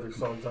what the other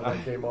songs on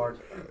that game are,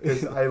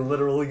 because I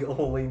literally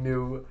only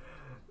knew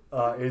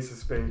Ace of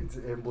Spades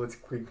and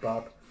Blitzkrieg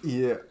Bop.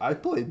 Yeah, I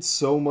played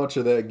so much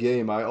of that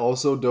game, I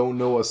also don't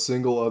know a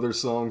single other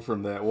song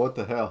from that. What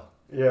the hell?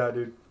 Yeah,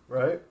 dude,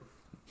 right?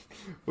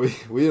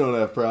 We don't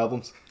have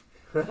problems.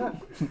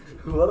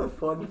 What a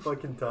fun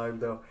fucking time,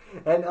 though.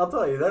 And I'll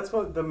tell you, that's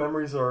what the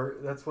memories are.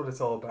 That's what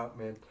it's all about,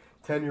 man.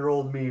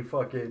 10-year-old me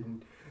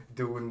fucking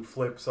doing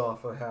flips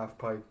off a half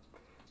pipe,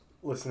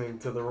 listening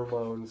to the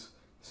Ramones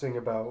sing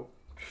about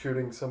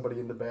shooting somebody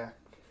in the back.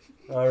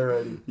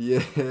 Alrighty.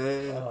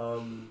 Yeah.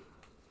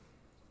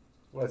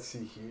 Let's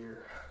see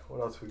here. What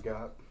else we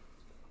got?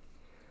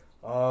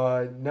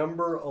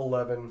 Number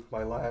 11,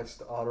 my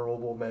last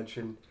honorable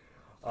mention.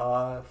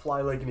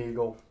 Fly Like an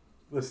Eagle,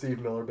 the Steve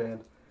Miller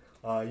Band.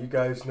 You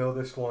guys know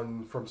this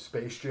one from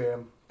Space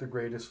Jam, the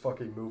greatest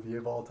fucking movie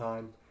of all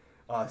time.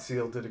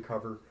 Seal did a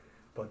cover.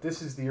 But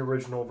this is the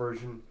original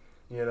version.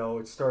 You know,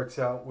 it starts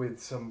out with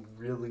some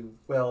really,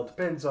 well, it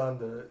depends on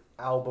the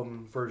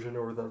album version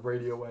or the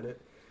radio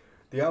edit.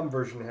 The album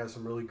version has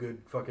some really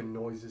good fucking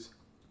noises.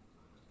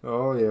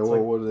 Oh, yeah, well,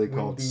 like, what do they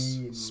call it?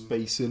 And...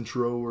 Space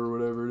intro or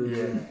whatever it is?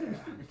 Yeah,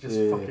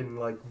 just fucking,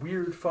 like,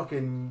 weird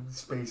fucking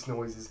space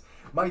noises.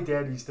 My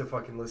dad used to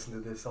fucking listen to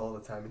this all the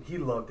time, and he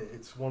loved it.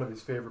 It's one of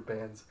his favorite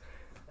bands.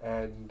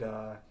 And,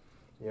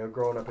 you know,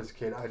 growing up as a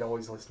kid, I'd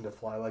always listen to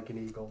Fly Like an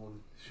Eagle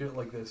and shit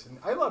like this, and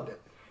I loved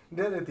it. And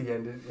then at the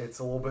end, it's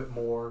a little bit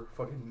more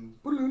fucking,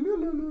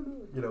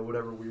 you know,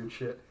 whatever weird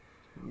shit.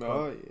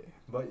 Oh, yeah.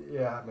 But,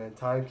 yeah, man,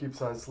 time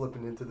keeps on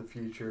slipping into the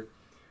future.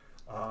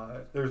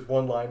 There's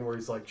one line where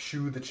he's like,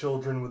 "Shoo the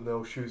children with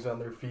no shoes on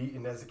their feet,"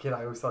 and as a kid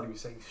I always thought he was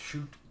saying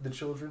shoot the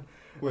children.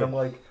 And I'm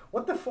like,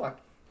 what the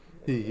fuck?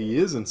 He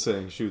isn't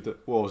saying shoot the...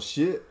 Well,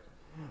 shit.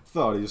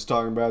 Thought he was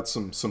talking about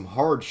some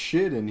hard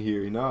shit in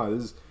here. Nah,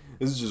 this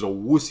is just a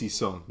wussy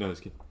song. No,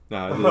 just kidding.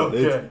 Nah,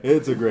 okay.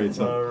 it's a great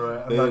song.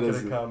 Alright, I'm not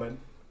going to comment.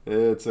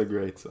 It's a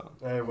great song.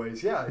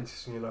 Anyways, yeah,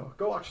 it's,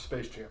 go watch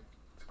Space Jam.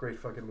 It's a great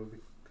fucking movie.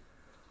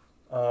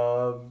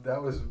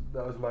 That was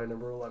my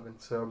number 11.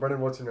 So,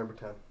 Brendan, what's your number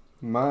 10?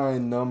 My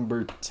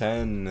number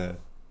 10.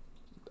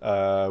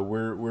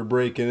 We're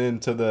breaking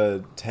into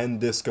the 10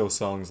 disco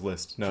songs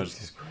list. No,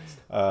 Jesus Christ.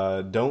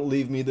 Don't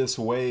Leave Me This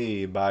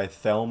Way by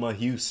Thelma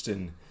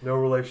Houston. No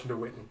relation to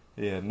Whitney.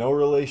 Yeah, no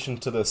relation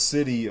to the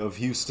city of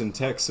Houston,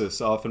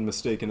 Texas, often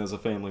mistaken as a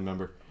family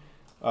member.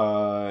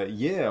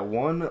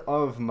 One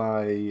of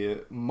my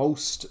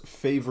most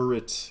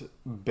favorite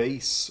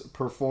bass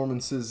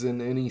performances in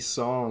any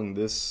song.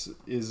 This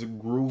is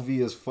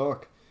groovy as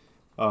fuck.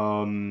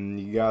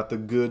 You got the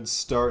good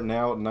starting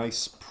out,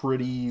 nice,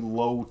 pretty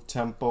low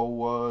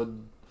tempo,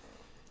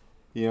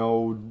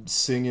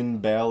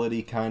 singing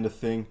ballady kind of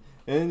thing.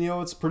 And,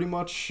 it's pretty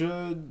much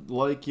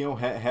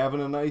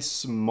having a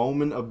nice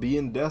moment of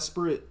being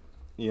desperate.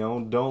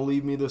 Don't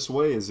leave me this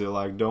way. Is it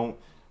like, don't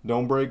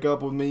break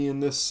up with me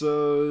in this,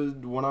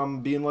 when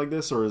I'm being like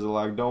this? Or is it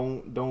like,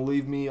 don't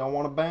leave me, I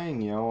want to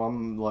bang,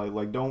 I'm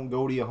like, don't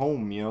go to your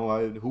home,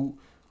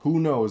 who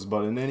knows?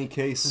 But in any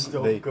case,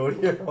 don't go to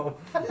your home.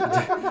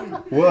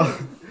 Well,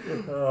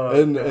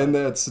 and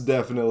that's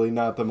definitely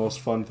not the most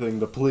fun thing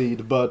to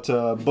plead. But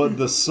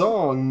the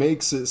song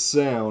makes it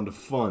sound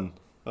fun.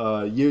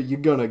 You're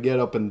gonna get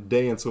up and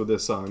dance with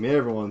this song.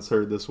 Everyone's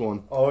heard this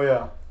one. Oh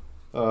yeah.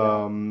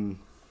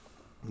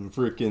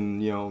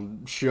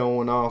 Freaking,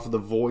 showing off the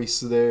voice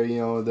there.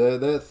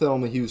 That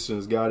Thelma Houston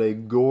has got a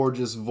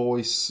gorgeous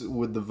voice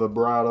with the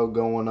vibrato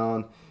going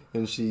on.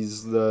 And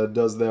she's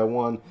does that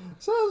one,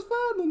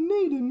 satisfied and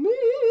needing me,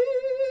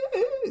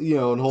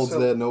 and holds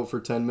that note for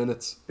 10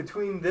 minutes.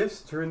 Between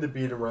this, Turn the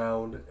Beat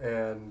Around,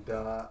 and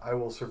I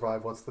Will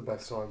Survive, what's the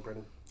best song,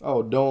 Brendan?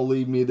 Oh, Don't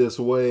Leave Me This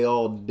Way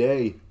all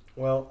day.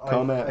 Well,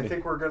 I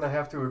think we're going to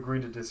have to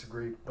agree to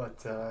disagree,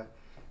 but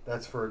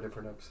that's for a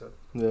different episode.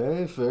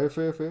 Yeah, fair.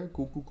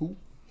 Cool.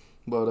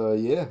 But,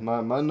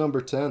 my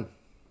number 10.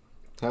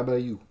 How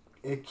about you?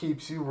 It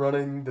Keeps You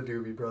Running, the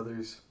Doobie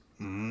Brothers.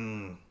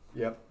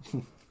 Yep.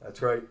 That's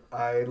right.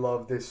 I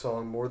love this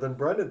song more than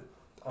Brendan.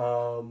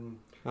 I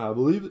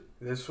believe it.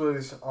 This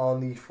was on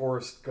the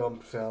Forrest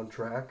Gump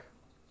soundtrack.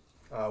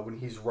 When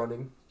he's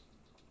running.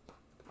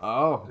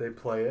 Oh. They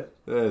play it.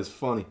 That is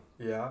funny.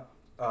 Yeah.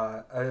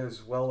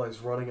 As well as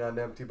Running on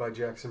Empty by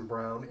Jackson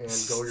Browne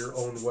and Go Your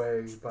Own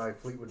Way by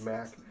Fleetwood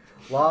Mac.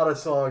 A lot of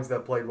songs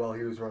that played while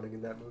he was running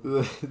in that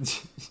movie.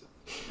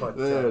 But,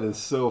 that is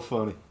so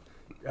funny.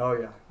 Oh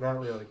yeah, not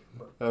really.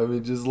 But. I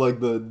mean,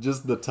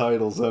 just the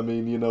titles. I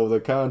mean,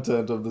 the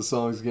content of the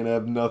songs can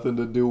have nothing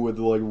to do with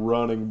like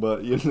running,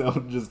 but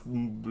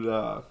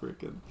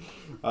freaking.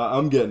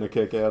 I'm getting a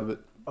kick out of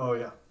it. Oh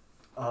yeah.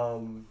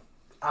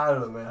 I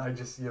don't know, man. I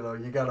just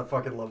you gotta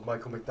fucking love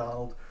Michael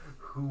McDonald,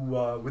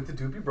 who with the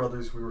Doobie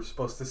Brothers we were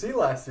supposed to see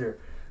last year,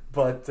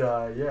 but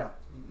yeah.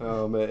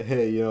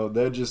 Hey,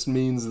 that just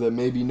means that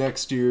maybe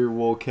next year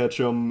we'll catch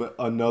them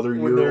another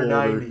year when they're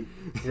older. 90.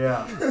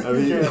 Yeah. I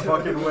mean, can't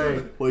fucking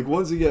wait. Like,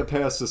 once you get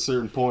past a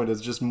certain point,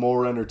 it's just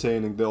more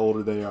entertaining the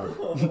older they are.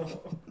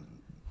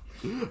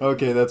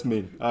 Okay, that's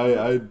mean.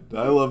 I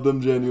love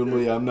them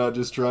genuinely. I'm not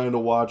just trying to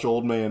watch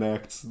old man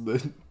acts.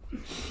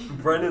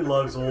 Brendan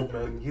loves old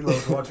men. He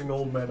loves watching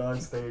old men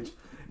on stage.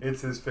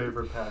 It's his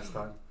favorite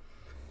pastime.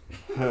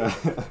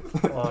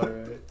 All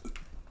right.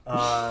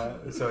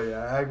 So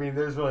yeah, I mean,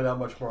 there's really not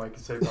much more I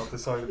can say about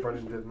this song that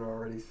Brendan didn't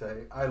already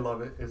say. I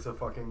love it. It's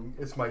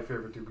my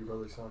favorite Doobie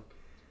Brothers song.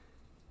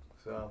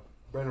 So,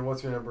 Brendan,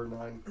 what's your number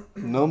 9?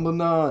 Number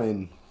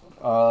 9.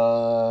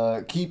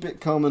 Keep It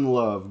Comin'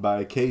 Love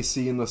by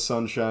KC and the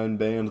Sunshine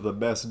Band, the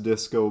best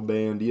disco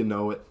band, you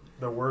know it.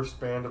 The worst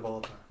band of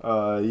all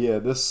time. Yeah,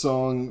 this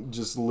song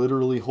just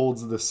literally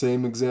holds the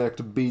same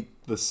exact beat,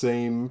 the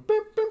same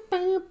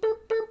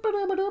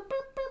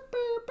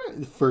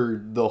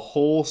for the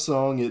whole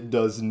song. It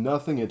does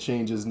nothing, it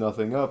changes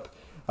nothing up.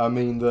 I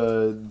mean,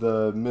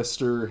 the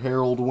Mr.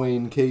 Harold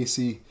Wayne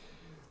Casey,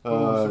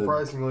 who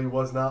surprisingly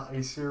was not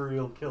a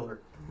serial killer.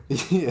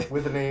 Yeah.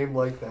 With a name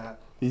like that.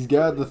 He's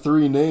got the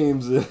 3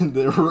 names and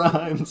it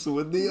rhymes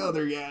with the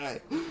other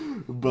guy.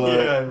 But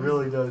yeah, it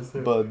really does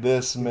too. But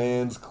this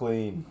man's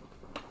clean.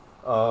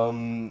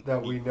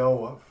 That we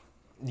know of.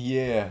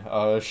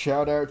 Yeah,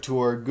 shout out to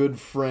our good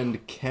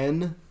friend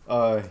Ken.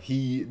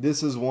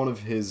 This is one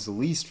of his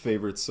least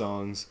favorite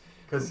songs.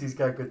 Because he's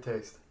got good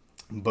taste.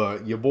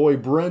 But your boy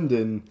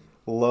Brendan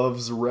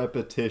loves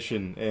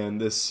repetition,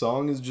 and this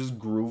song is just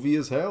groovy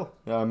as hell.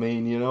 I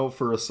mean,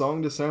 for a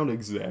song to sound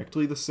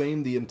exactly the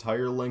same the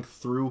entire length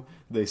through,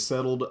 they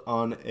settled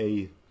on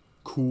a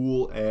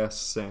cool-ass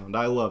sound.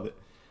 I love it.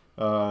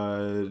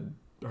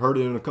 Heard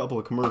it in a couple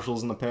of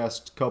commercials in the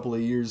past couple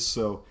of years,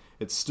 so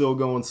it's still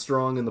going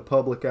strong in the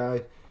public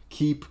eye.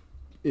 Keep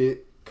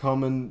it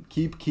coming.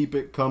 Keep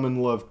it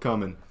coming, love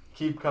coming.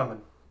 Keep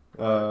coming.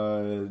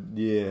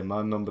 Yeah,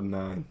 my number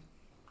 9.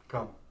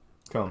 Come.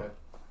 Okay.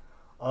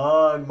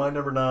 My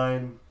number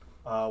 9,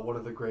 one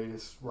of the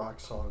greatest rock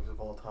songs of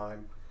all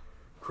time,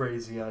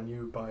 Crazy on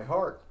You by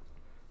Heart.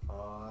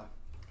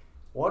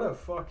 What a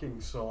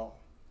fucking song.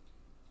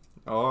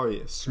 Oh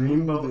yeah,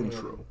 smooth Dreamboat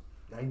intro. Anthem,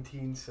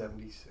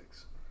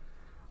 1976.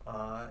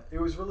 It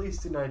was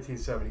released in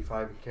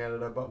 1975 in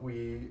Canada, but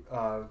we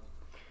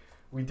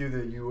do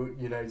the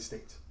United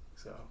States.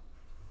 So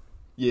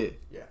Yeah.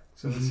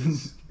 so this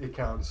is it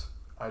counts.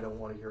 I don't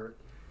want to hear it.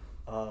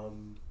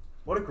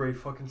 What a great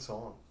fucking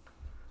song.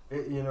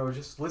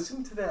 Just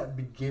listen to that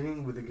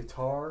beginning with the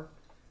guitar,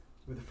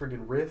 with the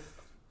friggin'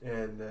 riff,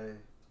 and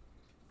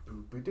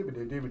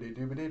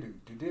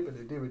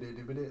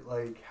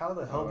like, how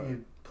the hell do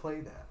you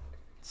play that?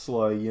 It's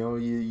like,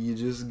 you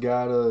just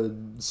gotta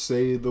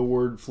say the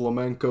word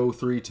flamenco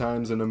 3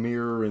 times in a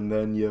mirror and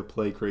then you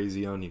play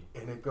Crazy on You.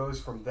 And it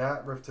goes from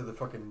that riff to the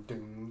fucking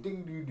ding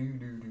ding doo doo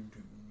doo doo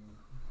doo.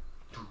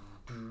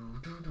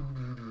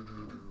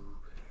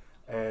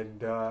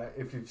 And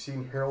if you've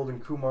seen Harold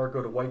and Kumar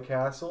Go to White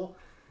Castle,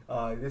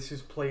 this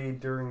is played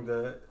during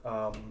the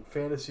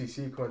fantasy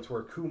sequence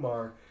where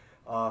Kumar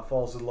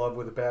falls in love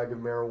with a bag of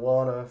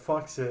marijuana,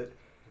 fucks it,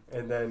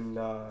 and then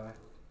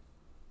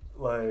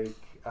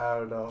I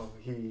don't know,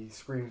 he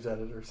screams at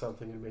it or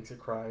something and makes it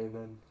cry, and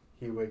then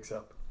he wakes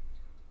up.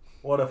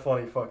 What a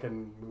funny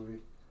fucking movie.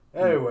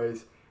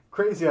 Anyways,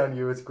 Crazy on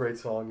You, it's a great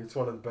song. It's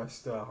one of the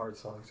best hard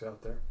songs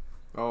out there.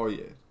 Oh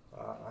yeah.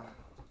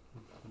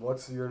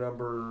 What's your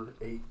number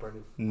 8,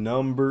 Brendan?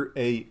 Number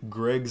 8,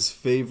 Greg's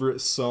favorite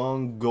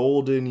song,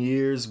 Golden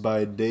Years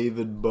by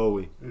David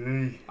Bowie.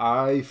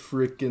 I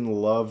freaking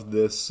love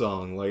this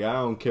song. Like, I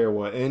don't care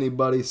what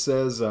anybody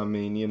says. I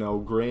mean,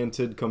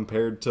 granted,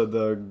 compared to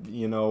the,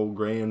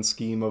 grand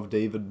scheme of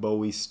David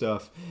Bowie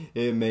stuff,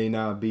 it may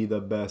not be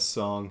the best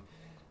song,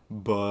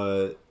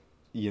 but,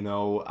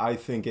 I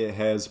think it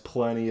has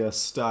plenty of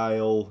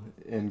style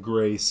and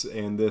grace,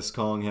 and this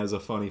song has a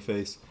funny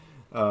face.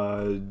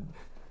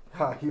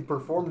 He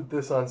performed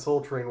this on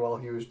Soul Train while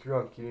he was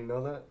drunk. You didn't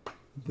know that?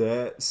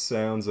 That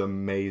sounds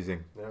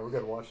amazing. Yeah, we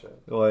gotta watch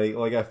that.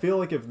 Like I feel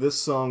like if this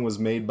song was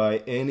made by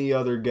any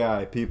other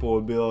guy, people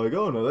would be like,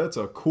 "Oh no, that's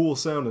a cool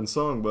sounding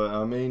song." But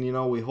I mean,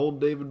 we hold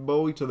David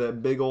Bowie to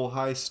that big old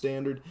high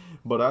standard.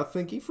 But I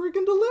think he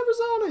freaking delivers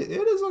on it.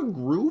 It is a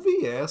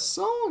groovy ass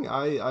song.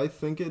 I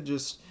think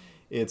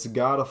it's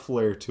got a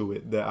flair to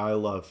it that I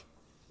love.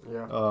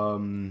 Yeah.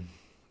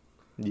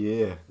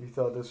 Yeah. You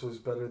thought this was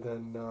better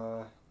than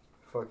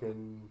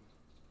fucking...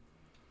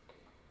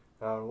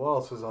 what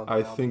else was on the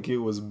album? think it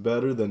was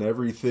better than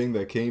everything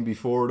that came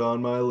before it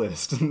on my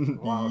list.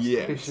 Wow,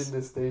 yes. Station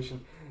to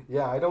Station.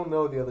 Yeah, I don't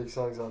know the other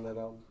songs on that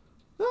album.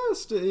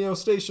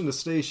 Station to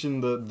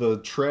Station,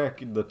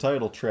 the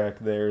title track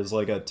there is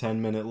like a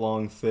 10-minute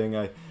long thing.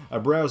 I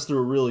browsed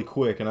through it really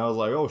quick and I was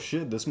like, oh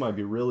shit, this might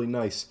be really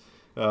nice.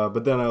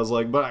 But then I was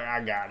like, but I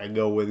gotta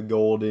go with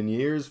Golden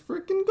Years.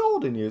 Freaking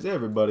Golden Years.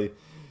 Everybody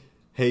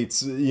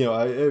hates,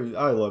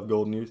 I love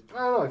Golden Years. I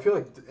don't know, I feel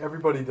like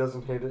everybody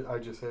doesn't hate it, I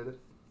just hate it.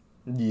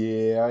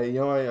 Yeah,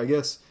 I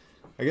guess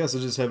I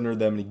just haven't heard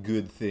that many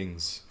good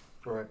things.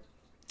 Right.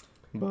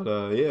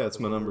 But yeah, it's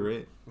my number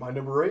 8. My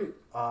number 8,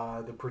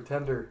 The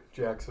Pretender,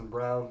 Jackson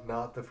Browne,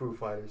 not the Foo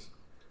Fighters.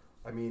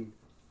 I mean,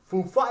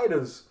 Foo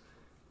Fighters!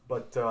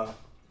 But,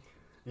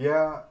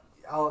 yeah,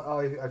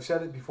 I've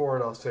said it before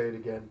and I'll say it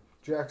again.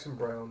 Jackson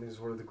Browne is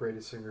one of the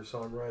greatest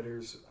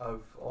singer-songwriters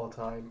of all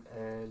time,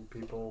 and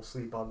people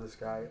sleep on this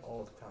guy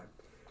all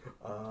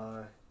the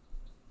time.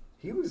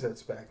 He was at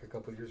SPAC a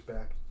couple years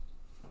back.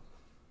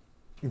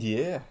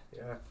 Yeah.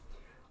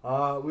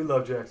 Yeah. We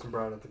love Jackson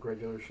Browne at the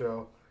Regular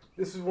Show.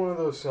 This is one of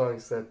those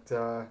songs that,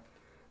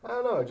 I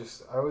don't know,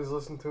 I always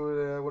listened to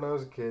it when I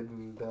was a kid,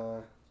 and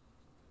I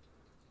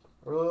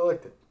really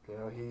liked it.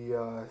 He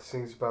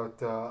sings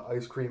about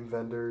ice cream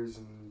vendors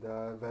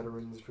and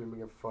veterans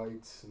dreaming of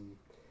fights and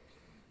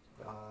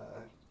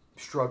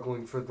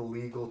struggling for the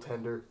legal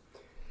tender.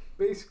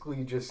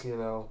 Basically just,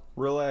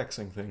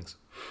 Relaxing things.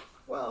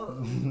 well,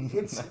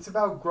 it's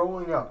about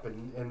growing up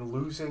and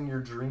losing your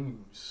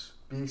dreams.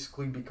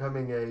 Basically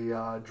becoming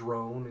a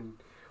drone and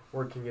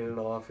working in an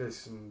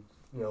office and,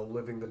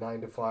 living the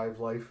 9-to-5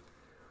 life.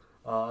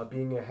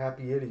 Being a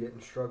happy idiot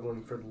and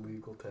struggling for the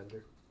legal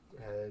tender.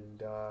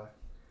 And,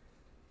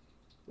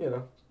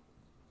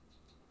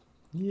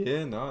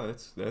 Yeah, no,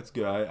 that's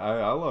good.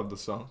 I love the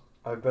song.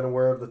 I've been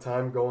aware of the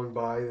time going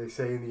by. They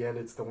say in the end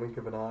it's the wink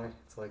of an eye.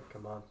 It's like,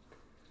 come on.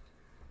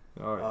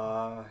 All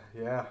right.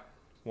 Yeah.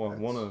 Well,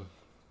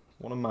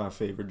 one of my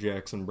favorite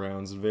Jackson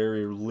Browne's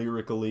very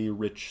lyrically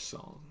rich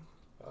song.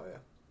 Oh yeah.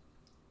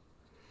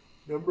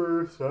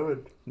 Number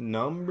 7.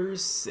 Number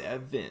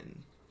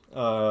 7.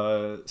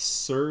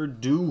 Sir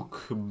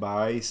Duke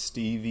by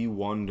Stevie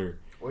Wonder.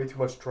 Way too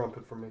much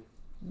trumpet for me.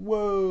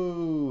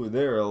 Whoa,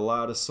 there are a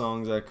lot of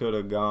songs I could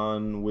have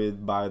gone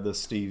with by the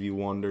Stevie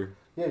Wonder.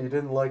 Yeah, you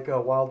didn't like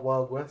Wild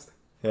Wild West?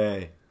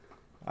 Hey,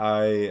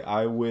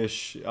 I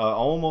wish it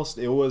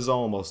was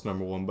almost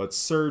number 1, but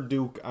Sir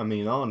Duke, I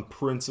mean, on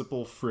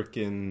principle,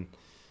 frickin'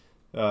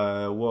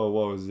 what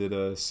was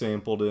it?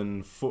 Sampled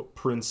in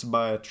Footprints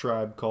by a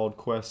Tribe Called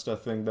Quest. I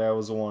think that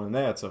was the one, and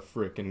that's a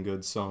frickin'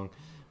 good song.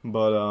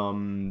 But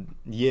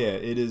yeah,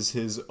 it is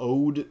his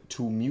ode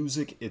to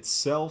music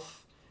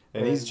itself,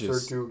 and he's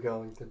just Sir Duke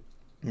Ellington.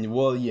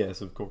 Well,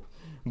 yes, of course.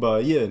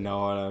 But yeah,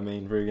 no, I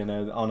mean,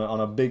 friggin' on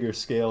a bigger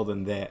scale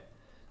than that.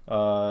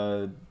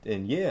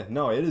 And yeah,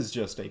 no, it is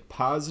just a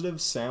positive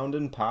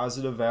sounding,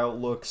 positive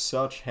outlook,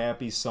 such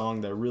happy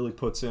song that really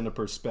puts into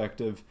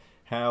perspective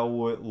how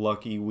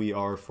lucky we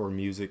are for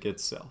music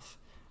itself.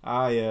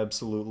 I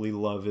absolutely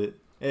love it.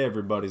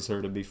 Everybody's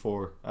heard it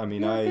before. I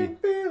mean, can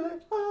feel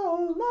it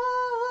all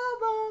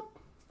over.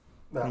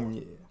 No.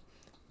 Yeah.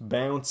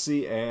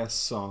 Bouncy ass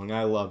song.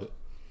 I love it.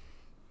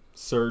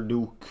 Sir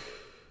Duke.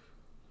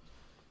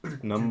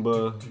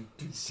 Number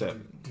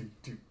 7.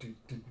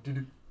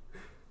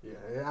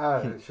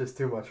 Yeah, it's just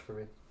too much for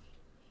me.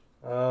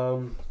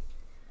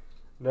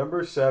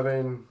 Number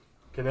 7.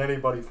 Can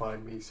anybody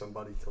find me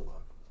somebody to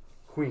love?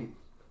 Queen.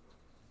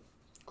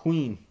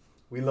 Queen.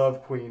 We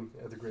love Queen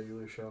at the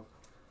Gregular Show.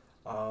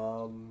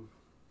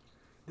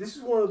 This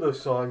is one of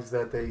those songs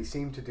that they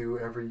seem to do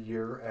every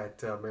year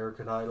at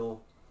American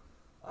Idol.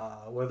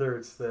 Whether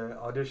it's the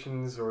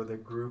auditions or the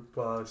group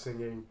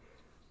singing.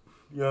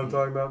 You know what I'm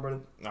talking about,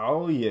 Brennan?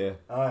 Oh yeah.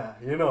 Oh yeah,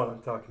 you know what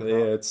I'm talking about.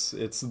 Yeah, it's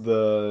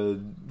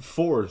the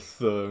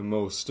fourth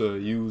most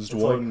used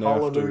It's one like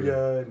after.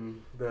 Hallelujah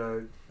and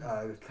the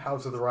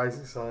House of the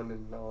Rising Sun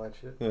and all that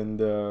shit. And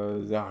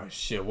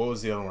shit, what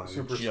was the other one?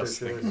 I was just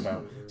thinking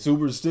about Superstition.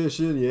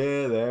 Superstition.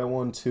 Yeah, that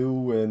one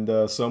too.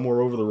 And Somewhere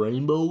Over the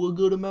Rainbow, a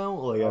good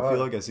amount. Like I feel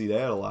like I see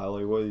that a lot.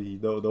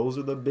 Like those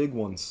are the big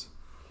ones.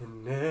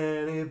 Can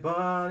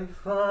anybody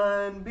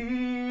find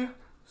me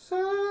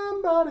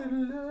somebody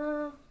to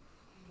love?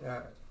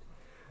 Yeah.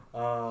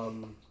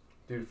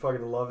 Dude,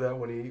 fucking love that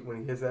when he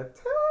hits that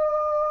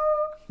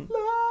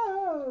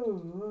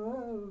love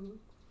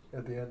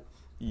at the end.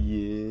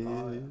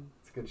 Yeah.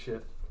 It's good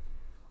shit.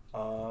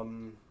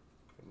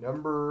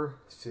 Number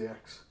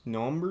 6.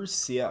 Number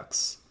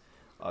 6.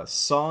 A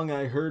song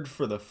I heard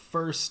for the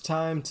first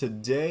time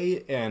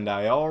today, and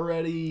I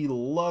already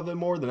love it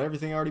more than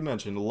everything I already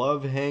mentioned.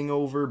 Love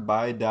Hangover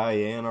by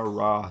Diana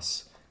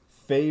Ross.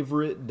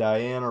 Favorite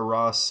Diana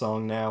Ross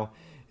song now.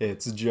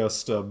 It's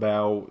just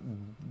about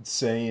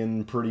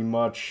saying pretty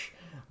much,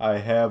 I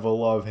have a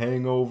love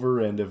hangover,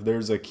 and if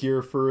there's a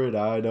cure for it,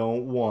 I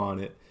don't want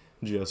it.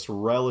 Just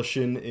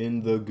relishing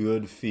in the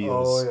good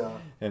feels. Oh, yeah.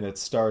 And it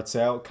starts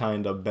out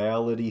kind of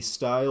ballady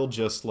style,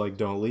 just like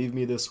Don't Leave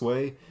Me This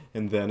Way,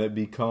 and then it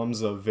becomes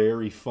a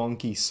very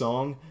funky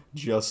song,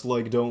 just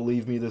like Don't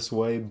Leave Me This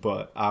Way,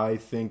 but I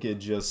think it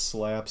just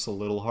slaps a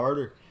little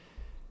harder.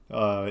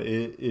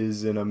 It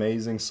is an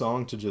amazing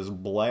song to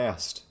just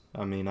blast.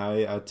 I mean,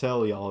 I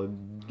tell y'all,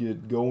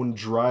 go and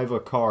drive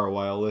a car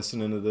while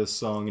listening to this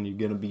song, and you're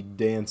going to be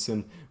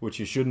dancing, which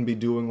you shouldn't be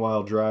doing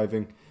while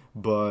driving.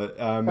 But,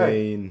 I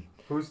mean...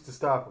 Who's to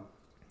stop him?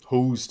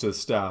 Who's to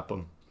stop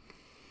them?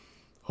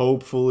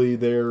 Hopefully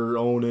their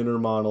own inner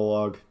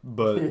monologue,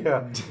 but...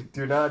 Yeah,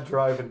 do not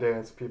drive and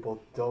dance,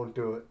 people. Don't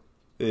do it.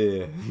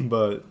 Yeah,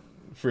 but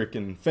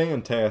freaking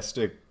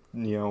fantastic,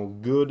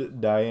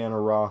 good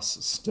Diana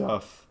Ross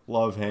stuff.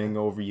 Love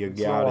Hangover, you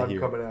It's gotta not hear.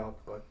 coming out,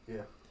 but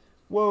yeah.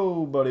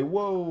 Whoa, buddy,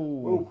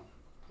 whoa.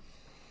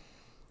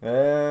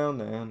 Well,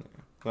 man.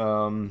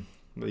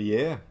 But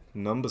yeah,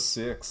 number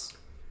 6.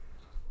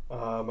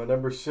 My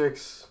number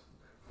 6,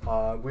 we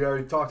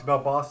already talked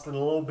about Boston a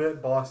little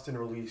bit. Boston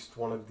released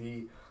one of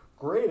the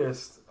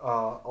greatest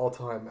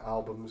all-time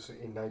albums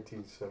in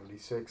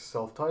 1976,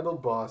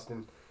 self-titled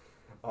Boston.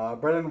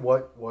 Brennan,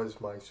 what was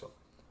my song?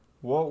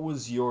 What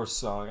was your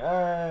song?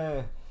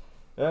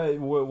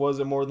 Was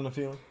it More Than a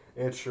Feeling?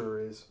 It sure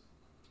is.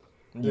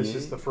 This Yeah.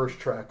 is the first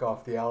track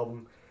off the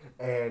album,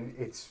 and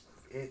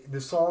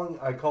the song,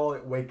 I call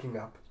it Waking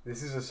Up.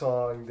 This is a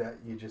song that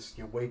you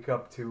wake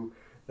up to,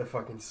 the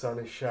fucking sun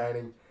is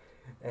shining,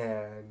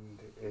 and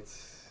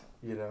it's,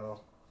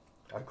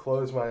 I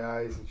close my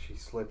eyes and she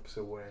slips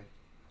away.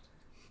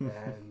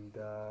 And,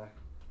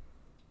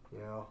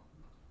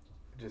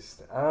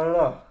 just, I don't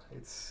know.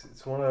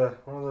 It's one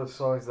of those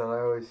songs that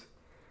I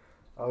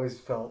always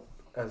felt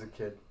as a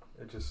kid.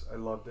 I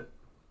loved it.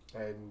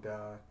 And,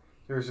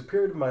 there was a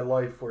period of my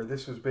life where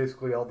this was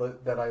basically all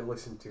that I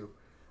listened to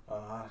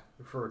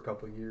for a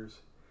couple of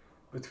years,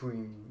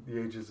 between the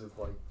ages of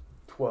like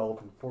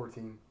 12 and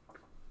 14,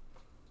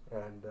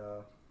 and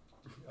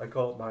I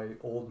call it my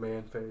old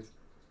man phase.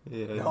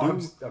 Yeah, No,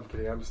 I'm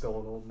kidding. I'm still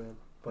an old man,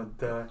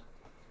 but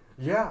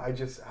yeah, I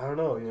don't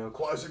know.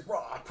 Classic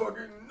rock,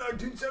 fucking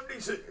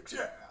 1976.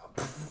 Yeah.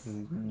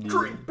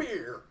 Drink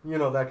beer,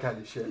 that kind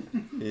of shit.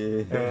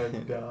 Yeah.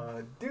 And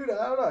dude,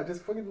 I don't know, I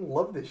just fucking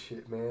love this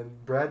shit, man.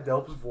 Brad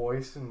Delp's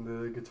voice and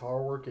the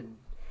guitar work and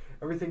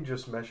everything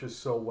just meshes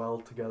so well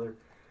together.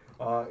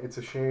 It's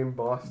a shame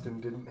Boston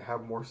didn't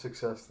have more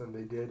success than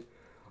they did,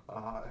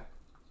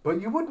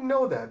 but you wouldn't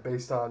know that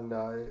based on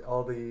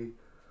all the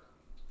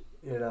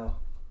the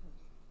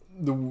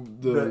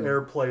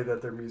airplay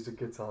that their music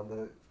gets on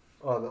the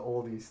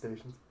oldie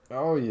stations.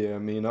 Oh yeah, I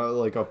mean,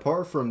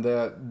 apart from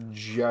that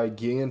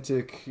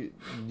gigantic,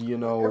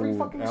 Every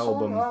fucking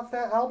album. song off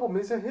that album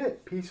is a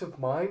hit. Peace of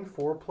Mind,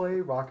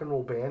 Foreplay, Rock and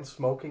Roll Band,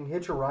 Smoking,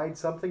 Hitch a Ride,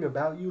 Something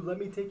About You, Let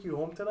Me Take You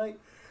Home Tonight.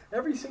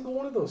 Every single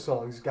one of those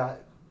songs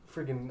got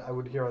friggin' I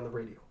would hear on the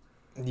radio.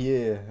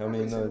 Yeah, I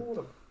mean,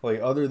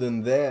 like other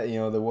than that,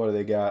 what do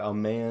they got?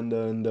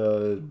 Amanda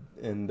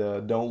and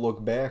Don't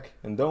Look Back,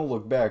 and Don't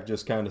Look Back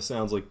just kind of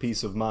sounds like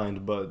Peace of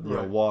Mind, but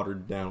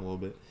watered down a little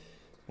bit.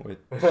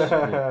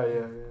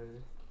 Yeah.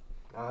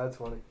 That's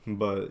funny.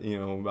 But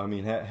I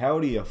mean, how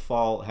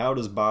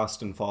does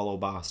Boston follow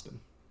Boston?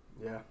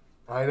 Yeah,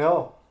 I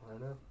know.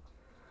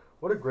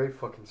 What a great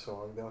fucking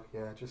song, though.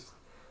 Yeah, just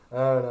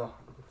I don't know.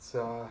 It's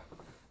a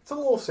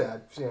little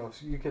sad. So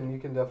you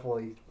can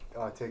definitely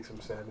take some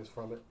sadness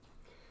from it.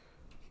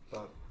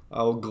 But,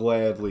 I'll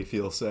gladly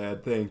feel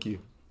sad. Thank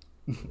you.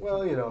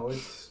 Well,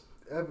 it's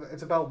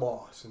about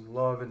loss and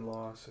love and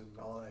loss and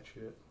all that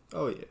shit.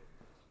 Oh yeah.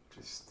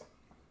 Just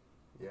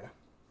yeah.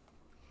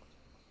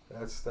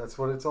 That's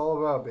what it's all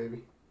about,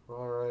 baby.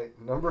 All right,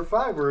 number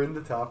 5. We're in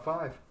the top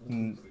 5.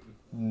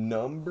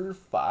 Number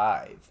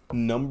 5.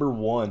 Number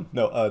 1.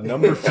 No,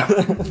 number 5. The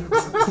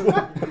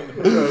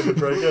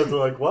breakouts are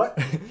like, what?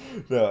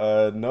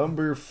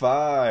 Number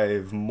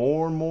 5.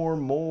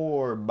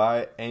 More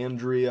by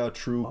Andrea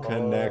True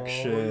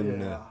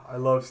Connection. Yeah. I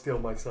love Steal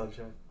My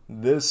Sunshine.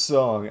 This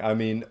song, I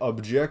mean,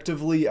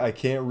 objectively, I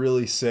can't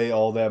really say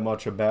all that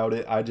much about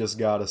it. I just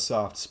got a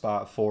soft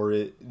spot for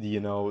it.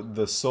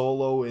 The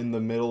solo in the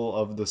middle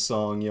of the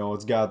song,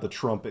 it's got the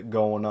trumpet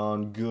going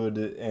on good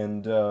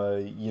and,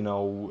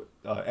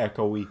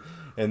 echoey.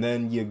 And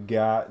then you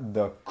got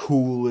the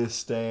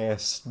coolest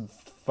ass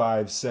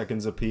 5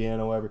 seconds of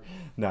piano ever.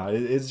 No,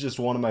 it's just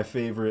one of my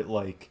favorite,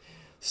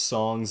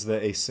 songs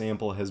that a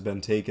sample has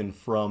been taken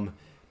from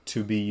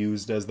to be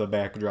used as the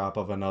backdrop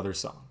of another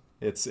song.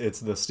 It's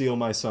the Steal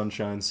My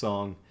Sunshine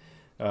song.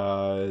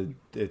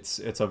 It's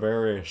a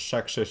very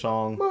sexy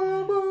song.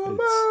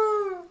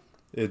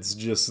 It's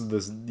just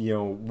this,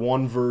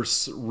 one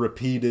verse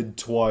repeated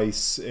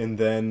twice and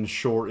then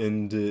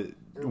shortened with.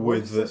 Where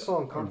does this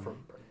song come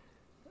from?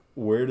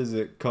 Where does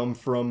it come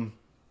from?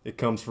 It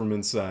comes from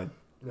inside.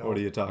 No. What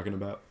are you talking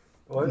about?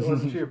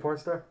 Wasn't she a porn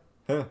star?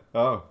 Huh?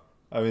 Oh,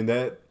 I mean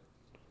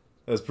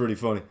that's pretty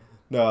funny.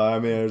 No, I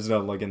mean, there's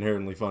nothing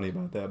inherently funny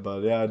about that,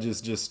 but yeah,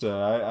 just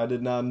I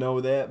did not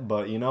know that,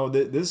 but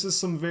this is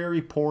some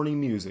very porny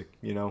music,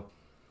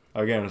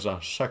 Again, it's a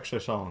sexy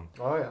song.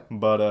 Oh yeah.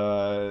 But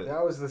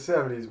that was the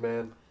 70s,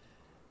 man.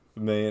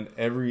 Man,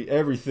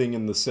 everything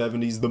in the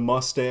 70s, the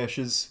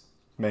mustaches,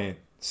 man,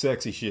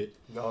 sexy shit.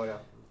 Oh yeah.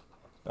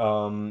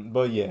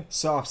 But yeah,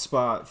 soft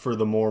spot for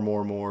the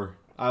more.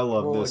 I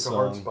love this song.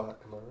 More like a hard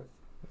spot, am I right?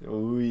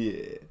 Oh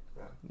yeah.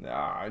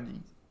 Nah,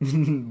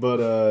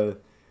 but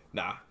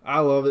nah, I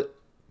love it.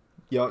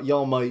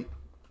 Y'all might,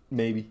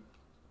 maybe,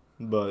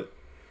 but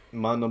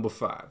my number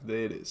 5,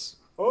 there it is.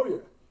 Oh yeah.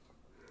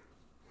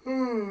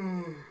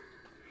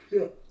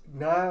 Yeah.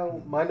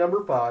 Now my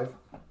number 5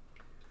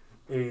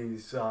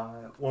 is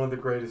one of the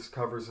greatest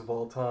covers of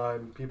all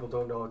time. People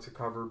don't know it's a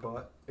cover,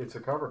 but it's a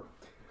cover.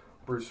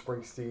 Bruce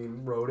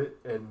Springsteen wrote it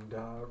and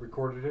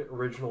recorded it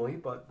originally,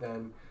 but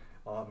then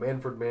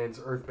Manfred Mann's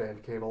Earth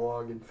Band came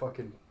along and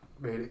fucking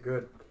made it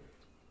good.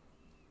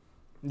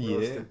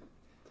 Yeah.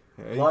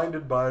 Hey.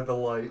 Blinded by the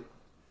light.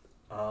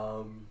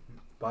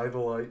 By the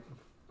light.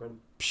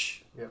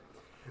 Yeah.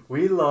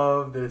 We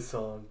love this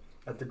song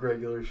at the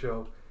Gregular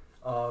Show.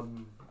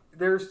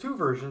 There's 2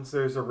 versions.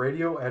 There's a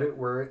radio edit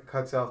where it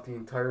cuts out the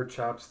entire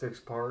chopsticks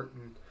part.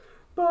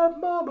 But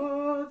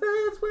mama,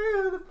 that's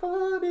where the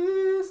fun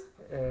is.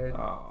 And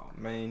oh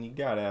man, you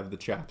gotta have the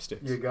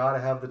chopsticks. You gotta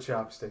have the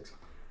chopsticks.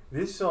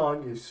 This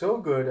song is so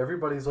good.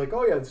 Everybody's like,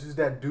 "Oh yeah, this is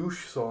that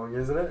douche song,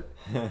 isn't it?"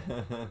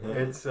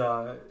 It's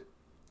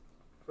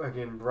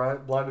again,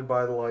 blinded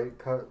by the light,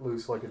 cut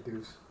loose like a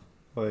deuce.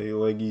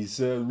 Like he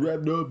said,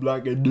 wrapped up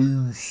like a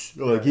douche.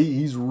 Like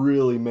he's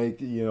really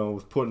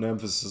putting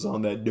emphasis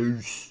on that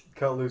douche.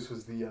 Cut loose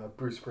was the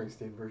Bruce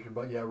Springsteen version,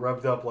 but yeah,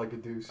 revved up like a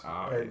deuce.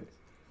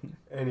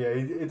 And yeah,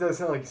 it does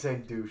sound like he's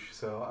saying douche,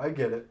 so I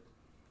get it.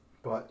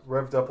 But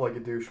revved up like a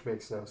douche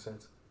makes no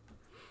sense.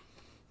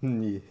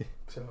 Yeah.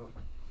 So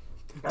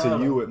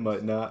to you, it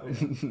might not.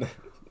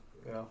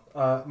 Yeah.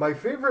 My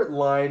favorite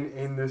line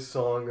in this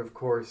song, of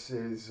course,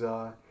 is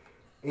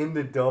in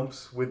the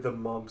dumps with the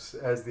mumps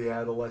as the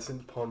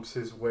adolescent pumps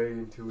his way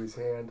into his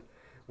hand.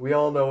 We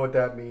all know what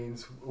that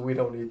means. We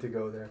don't need to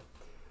go there.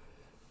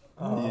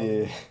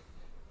 Yeah.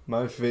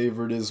 My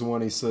favorite is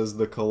when he says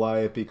the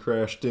calliope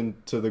crashed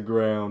into the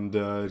ground,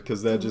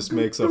 because that just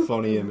makes a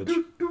funny image.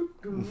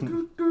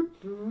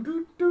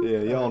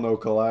 Yeah, y'all know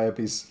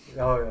calliopes.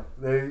 Oh yeah,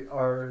 they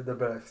are the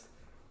best.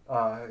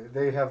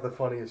 They have the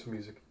funniest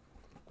music.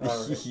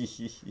 Fucking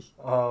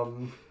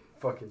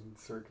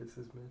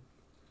circuses, man.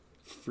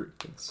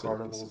 Freaking circuses.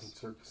 Carnivals and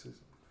circuses and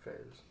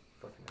fairs.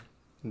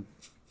 Fucking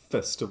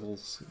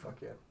festivals.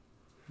 Fuck yeah.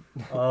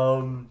 I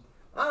don't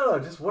know,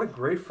 just what a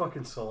great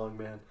fucking song,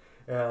 man.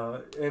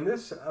 And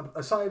this,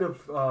 aside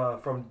of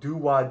from Do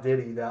Wah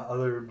Diddy, that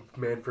other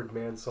Manfred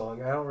Mann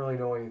song, I don't really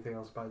know anything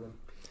else by them.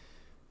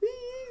 He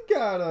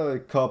got a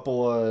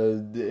couple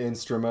of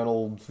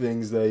instrumental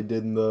things they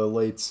did in the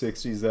late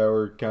 60s that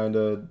were kind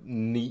of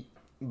neat,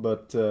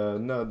 but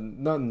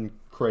nothing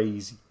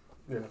crazy.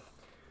 Yeah.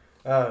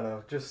 I don't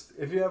know. Just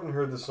if you haven't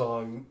heard the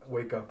song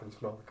 "Wake Up and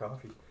Smell the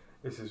Coffee,"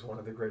 this is one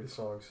of the greatest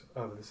songs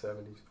of the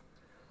 '70s.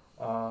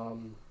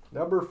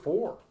 Number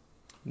 4.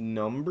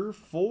 Number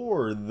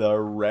 4, The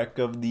Wreck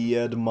of the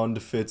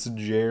Edmund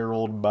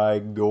Fitzgerald by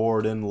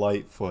Gordon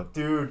Lightfoot.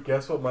 Dude,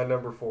 guess what my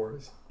number 4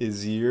 is?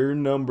 Is your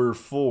number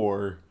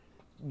 4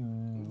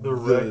 The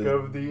Wreck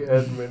of the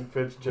Edmund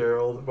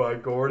Fitzgerald by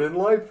Gordon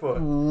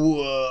Lightfoot.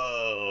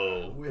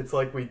 Whoa! It's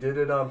like we did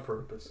it on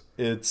purpose.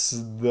 It's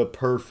the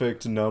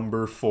perfect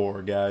number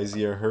 4, guys.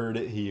 You heard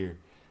it here.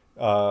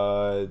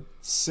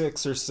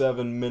 6 or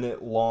 7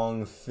 minute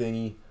long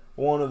thingy.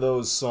 One of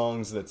those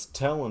songs that's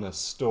telling a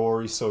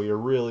story, so you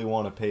really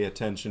want to pay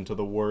attention to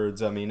the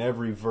words. I mean,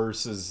 every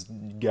verse has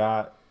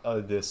got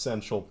the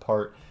essential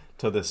part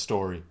to the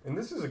story. And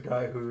this is a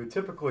guy who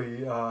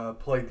typically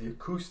played the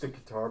acoustic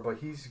guitar, but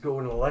he's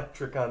going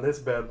electric on this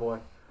bad boy.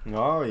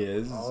 Oh,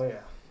 yeah. Oh,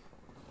 yeah.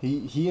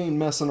 He ain't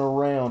messing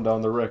around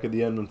on the Wreck of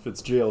the Edmund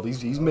Fitzgerald.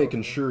 He's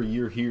making sure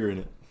you're hearing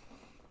it.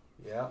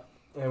 Yeah.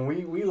 And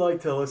we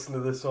like to listen to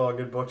this song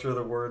and butcher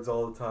the words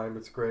all the time.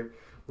 It's great.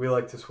 We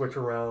like to switch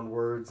around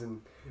words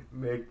and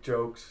make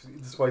jokes,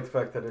 despite the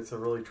fact that it's a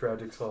really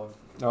tragic song.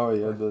 Oh,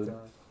 yeah.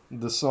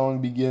 The song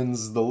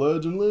begins, "The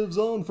legend lives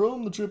on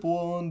from the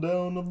Chippewa on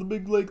down of the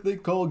big lake they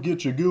call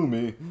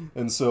Gitchagumi."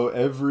 And so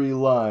every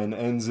line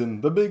ends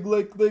in, "The big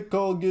lake they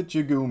call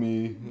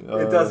Gitchagumi."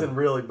 It doesn't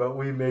really, but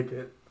we make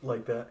it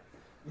like that.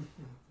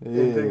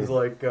 Yeah. And things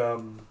like...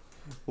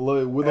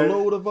 with a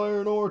load of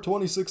iron ore,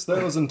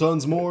 26,000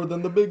 tons more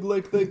than the big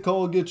lake they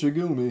call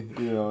Gitchagumi.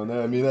 You know, and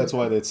I mean, that's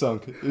why they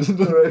sunk.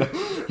 Right.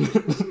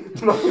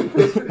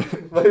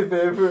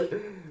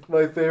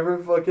 my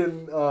favorite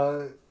fucking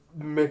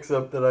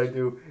mix-up that I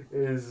do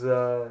is...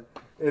 and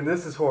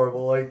this is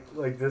horrible.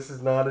 Like this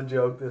is not a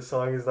joke. This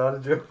song is not a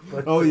joke.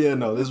 But Oh, yeah,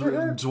 no.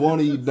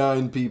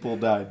 29 people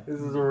died. this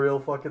is a real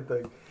fucking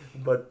thing.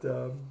 But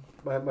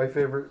my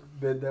favorite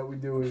bit that we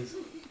do is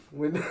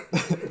when...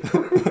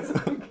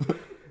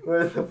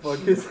 Where the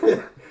fuck is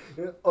it?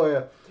 Oh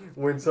yeah,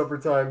 when supper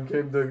time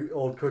came, the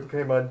old cook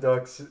came on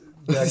deck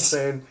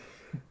saying,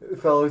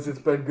 "Fellas, it's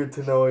been good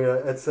to know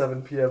ya." At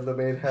 7 p.m., the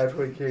main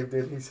hatchway caved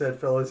in. He said,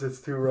 "Fellas, it's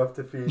too rough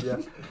to feed ya,"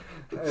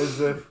 as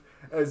if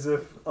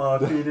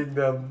feeding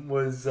them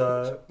was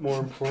more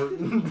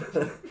important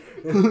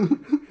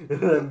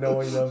than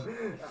knowing them.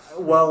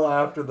 Well,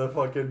 after the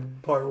fucking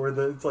part where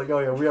it's like, "Oh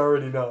yeah, we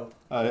already know."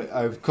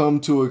 I've come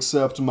to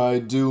accept my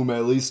doom.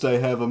 At least I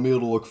have a meal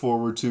to look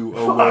forward to.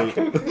 Oh, wait.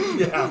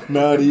 Yeah.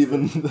 Not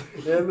even...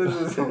 And this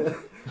is...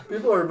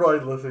 People are probably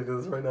listening to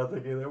this right now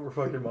thinking that we're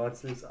fucking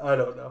monsters. I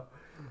don't know.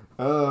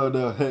 Oh,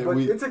 no. Hey, But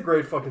it's a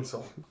great fucking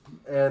song.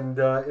 And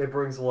it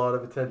brings a lot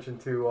of attention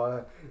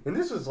to... and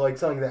this was like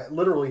something that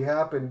literally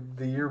happened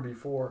the year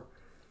before.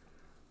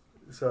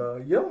 So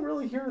you don't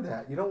really hear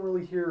that. You don't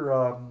really hear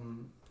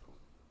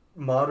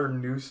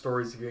modern news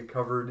stories get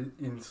covered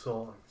in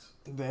songs.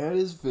 That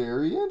is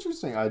very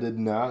interesting. I did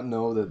not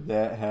know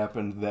that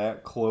happened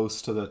that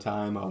close to the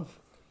time of...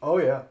 Oh,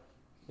 yeah.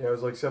 Yeah, it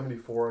was like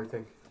 74, I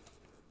think.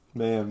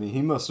 Man, I mean,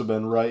 he must have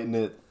been writing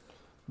it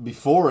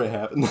before it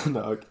happened.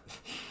 No.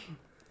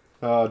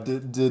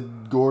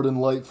 Did Gordon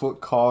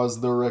Lightfoot cause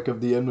the Wreck of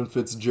the Edmund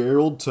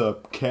Fitzgerald to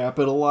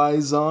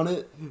capitalize on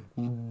it?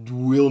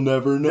 We'll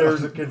never know.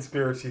 There's a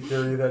conspiracy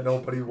theory that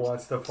nobody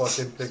wants to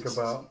fucking think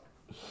about.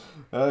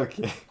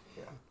 Okay.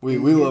 Yeah. We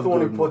He's love the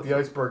one who Gordon. put the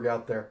iceberg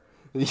out there.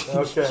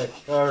 Okay,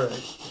 all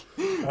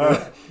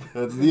right.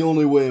 That's the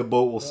only way a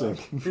boat will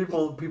sink.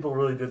 People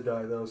really did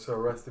die though, so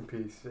rest in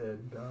peace.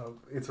 And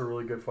it's a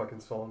really good fucking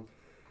song,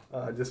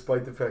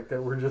 despite the fact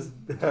that we're just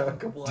a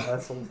couple of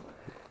assholes.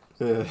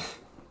 Yeah.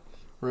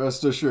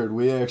 Rest assured,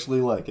 we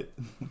actually like it.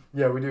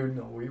 Yeah, we do.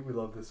 No, we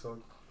love this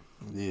song.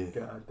 Yeah.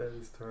 God, that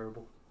is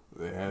terrible.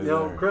 Yeah, You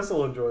know, Chris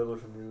will enjoy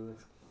listening to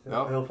this.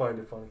 He'll find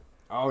it funny.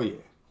 Oh, yeah.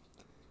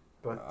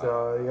 But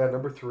yeah,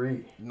 number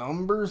 3.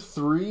 Number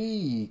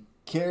 3,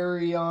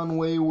 Carry On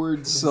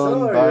Wayward Son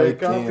Sorry, by I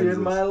copied Kansas.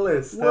 my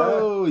list.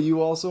 Whoa,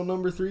 you also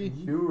number 3?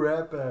 You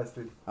rat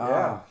bastard. Yeah.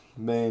 Ah,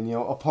 man, you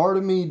know, a part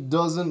of me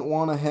doesn't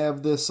want to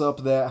have this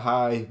up that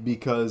high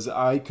because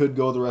I could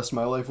go the rest of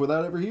my life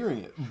without ever hearing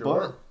it. Sure.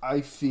 But I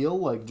feel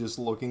like just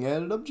looking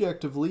at it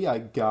objectively, I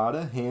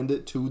gotta hand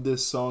it to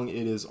this song.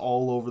 It is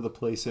all over the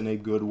place in a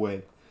good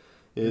way.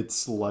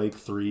 It's like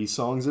 3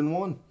 songs in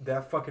one.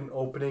 That fucking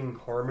opening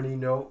harmony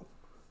note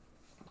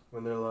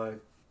when they're like,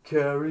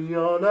 "Carry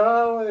on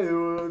our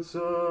wayward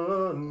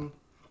son,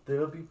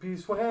 there'll be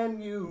peace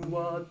when you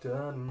are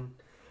done."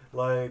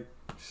 Like,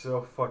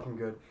 so fucking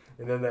good.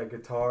 And then that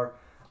guitar.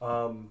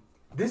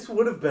 This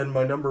would have been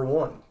my number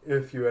 1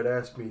 if you had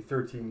asked me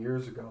 13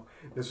 years ago.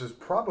 This was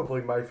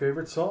probably my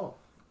favorite song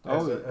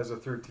as a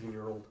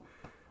 13-year-old.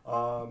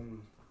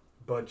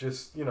 But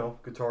just, you know,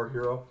 Guitar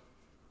Hero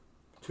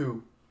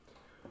 2.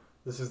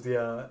 This is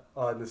the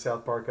on the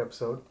South Park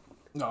episode.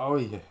 Oh,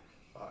 yeah.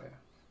 Oh, yeah.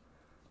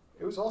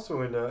 It was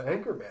also in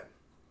Anchorman.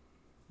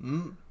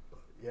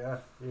 Yeah,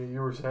 you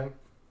were saying?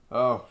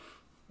 Oh,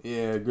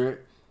 yeah, great.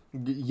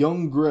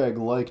 Young Greg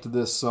liked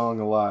this song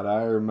a lot.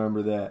 I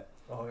remember that.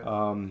 Oh,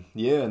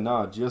 yeah. Yeah,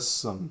 nah, just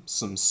some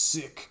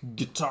sick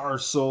guitar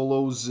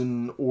solos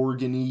and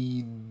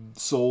organy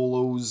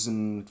solos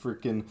and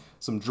freaking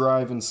some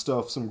driving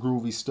stuff, some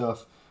groovy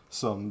stuff,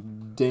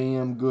 some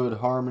damn good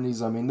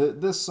harmonies. I mean,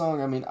 this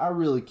song, I mean, I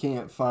really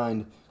can't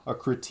find a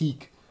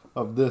critique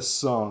of this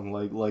song.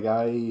 Like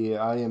I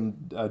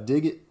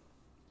dig it.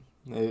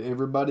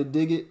 Everybody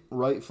dig it,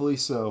 rightfully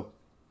so.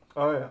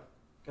 Oh, yeah.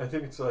 I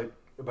think it's like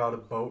about a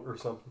boat or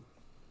something.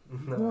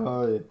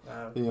 Oh,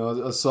 yeah. You know,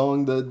 a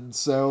song that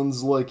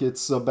sounds like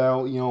it's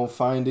about, you know,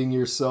 finding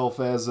yourself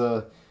as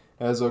a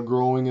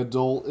growing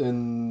adult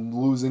and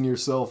losing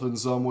yourself in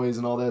some ways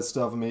and all that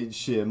stuff. I mean,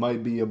 shit, it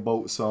might be a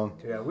boat song.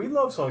 Yeah, we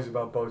love songs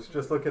about boats.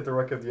 Just look at the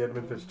wreck of the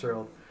Edmund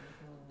Fitzgerald.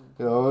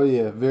 Oh,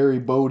 yeah, very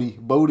boaty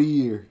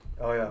year.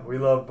 Oh, yeah, we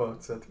love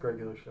boats at the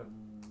regular show.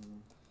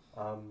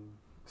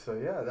 So,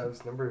 yeah, that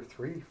was number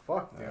 3.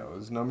 Fuck, dude. That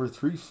was number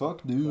 3.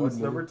 Fuck, dude. What's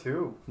number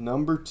 2?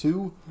 Number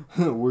 2,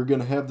 we're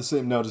going to have the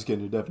same... No, just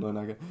kidding. You're definitely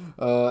not going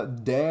to...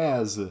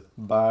 Daz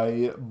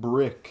by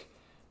Brick.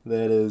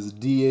 That is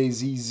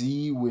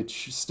D-A-Z-Z,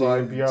 which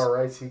stands... By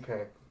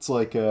B-R-I-C-K. It's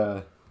like,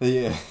 yeah.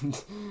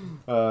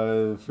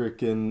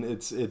 Freaking...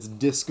 It's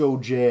disco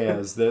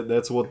jazz.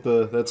 That's what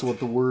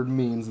the word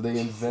means. They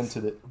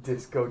invented it.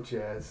 Disco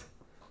jazz.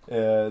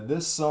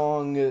 This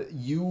song,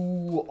 you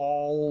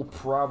all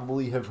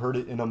probably have heard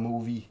it in a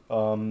movie.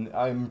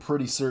 I'm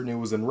pretty certain it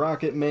was in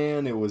Rocket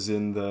Man. It was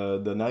in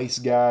the Nice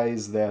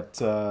Guys. That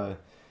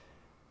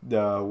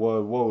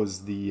what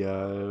was the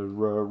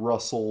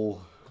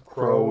Russell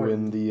Crowe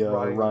in the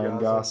Ryan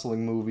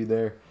Gosling movie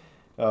there.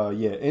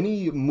 Yeah,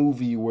 any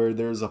movie where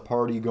there's a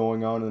party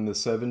going on in the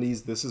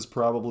 70s, this is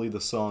probably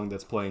the song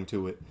that's playing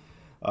to it.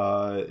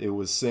 It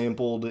was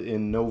sampled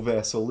in No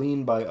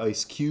Vaseline by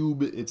Ice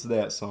Cube. It's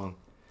that song.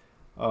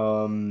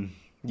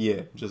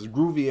 Yeah, just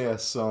groovy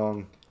ass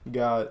song.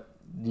 Got,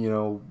 you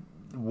know,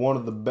 one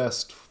of the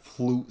best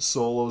flute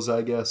solos,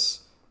 I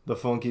guess. The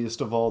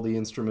funkiest of all the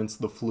instruments,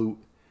 the flute,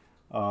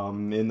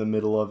 in the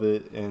middle of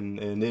it, and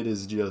it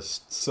is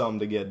just something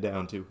to get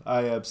down to.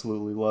 I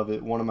absolutely love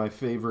it. One of my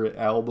favorite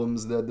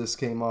albums that this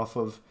came off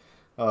of,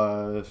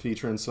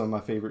 featuring some of my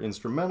favorite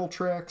instrumental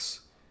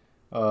tracks.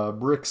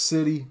 Brick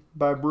City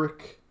by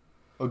Brick,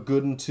 a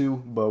good one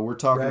too, but we're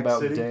talking Rack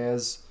about City?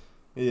 Daz.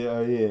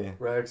 Yeah.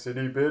 Rack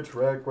City, bitch.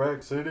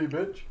 Rack City,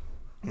 bitch.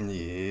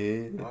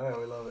 Yeah. Oh, yeah,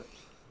 we love it.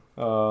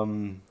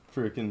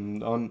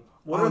 Freaking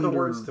What are the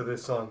words to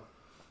this song?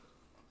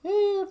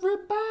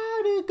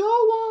 Everybody go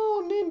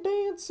on and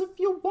dance if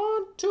you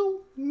want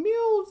to.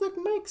 Music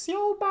makes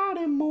your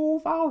body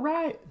move. All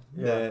right.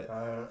 Yeah,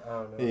 I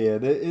don't know. Yeah,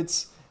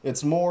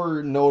 it's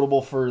more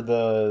notable for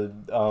the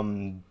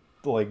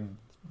like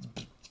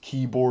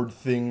keyboard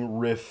thing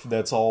riff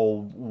that's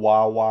all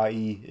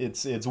wah-wah-y.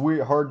 It's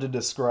weird, hard to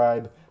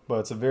describe, but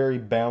it's a very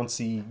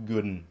bouncy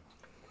good one.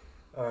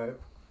 Alright.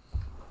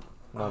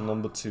 Now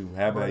number 2.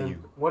 How about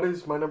you? What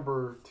is my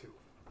number 2?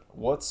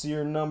 What's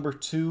your number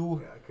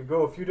 2? Yeah, I could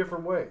go a few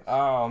different ways.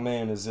 Oh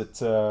man, is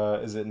it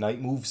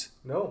Night Moves?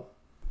 No.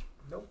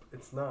 Nope,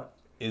 it's not.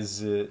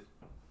 Is it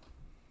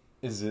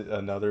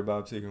another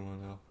Bob Seger one?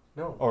 No.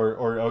 No.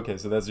 Or okay,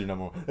 so that's your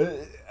number 1.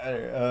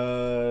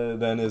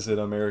 Then is it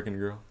American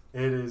Girl?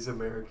 It is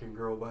American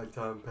Girl by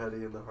Tom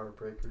Petty and the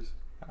Heartbreakers.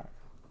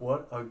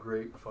 What a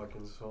great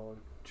fucking song.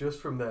 Just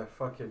from that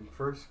fucking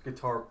first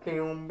guitar.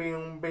 Boom,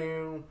 boom,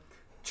 boom.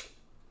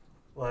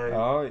 Like,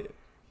 Oh yeah.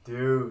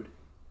 dude.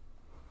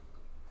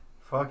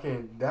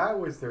 Fucking, that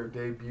was their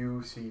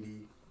debut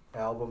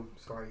album.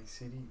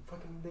 CD.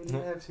 Fucking, they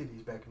didn't have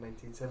CDs back in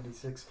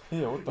 1976.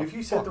 Yeah, what the If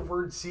you said the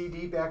word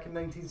CD back in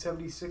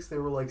 1976, they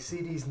were like,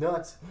 CD's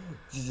nuts.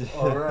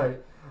 All right.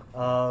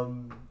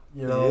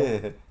 You know,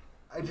 Yeah.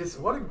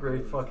 what a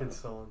great fucking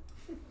song.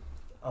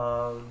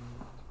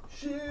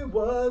 She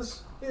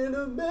was an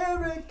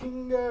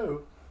American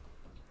girl.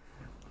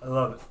 I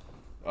love it.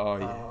 Oh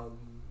yeah.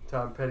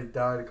 Tom Petty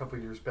died a couple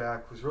years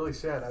back. Was really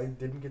sad. I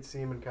didn't get to see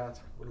him in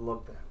concert. Would have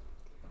loved that.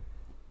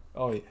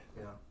 Oh yeah.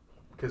 You know,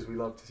 because we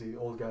love to see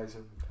old guys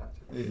in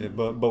concert. Yeah,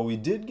 but we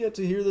did get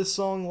to hear this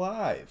song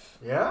live.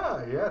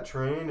 Yeah.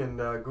 Train and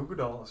Goo Goo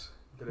Dolls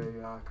did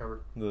a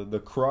cover. The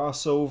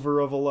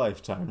crossover of a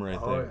lifetime right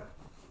Oh there.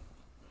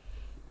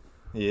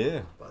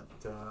 Yeah. But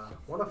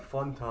what a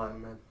fun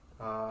time, man.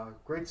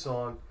 Great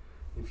song.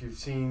 If you've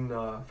seen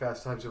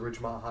Fast Times at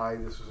Ridgemont High,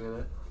 this was in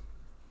it.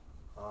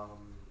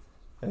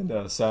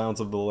 And Silence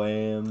of the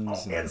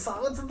Lambs. And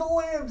Silence of the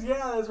Lambs,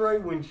 yeah, that's right.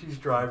 When she's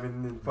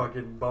driving and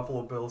fucking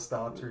Buffalo Bill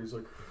stops her, he's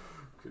like,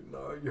 "Can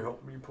you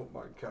help me put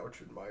my couch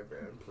in my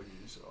van,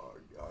 please?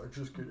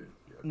 Just get in.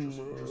 Yeah, just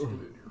get in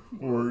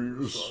here. Where are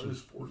you?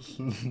 Size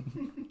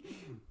 14."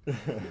 Yeah.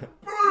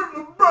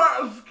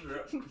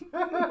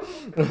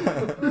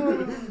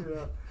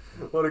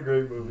 What a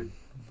great movie.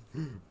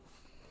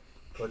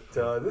 But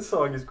this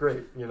song is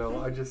great. You know,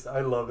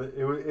 I love it.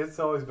 It's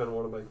always been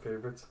one of my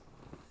favorites.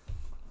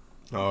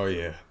 Oh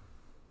yeah.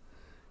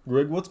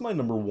 Greg, what's my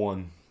number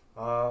 1?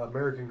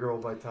 American Girl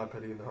by Tom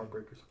Petty and the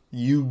Heartbreakers.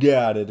 You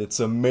got it. It's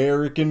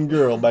American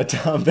Girl by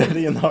Tom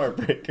Petty and the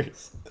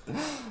Heartbreakers.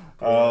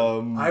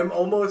 I'm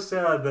almost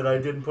sad that I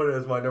didn't put it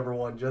as my number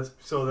one,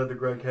 just so that the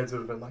Greg heads would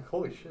have been like,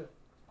 holy shit.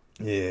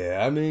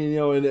 Yeah, I mean,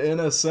 in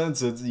a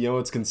sense,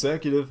 it's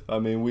consecutive. I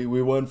mean,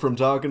 we went from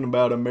talking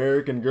about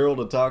American Girl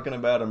to talking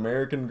about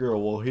American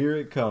Girl. Well, here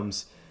it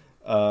comes.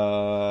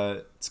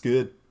 It's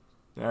good.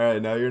 All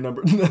right, now you're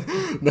number.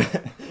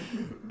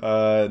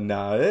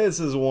 Nah, this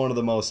is one of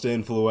the most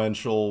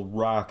influential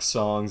rock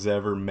songs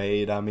ever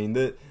made. I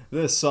mean,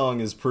 this song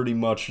is pretty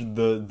much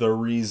the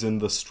reason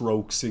the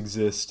Strokes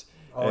exist.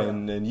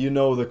 And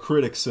the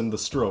critics and the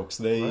Strokes,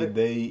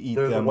 they eat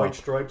They're them the White up.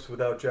 Stripes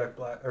without Jack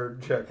Black or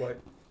Jack White.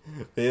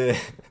 Yeah.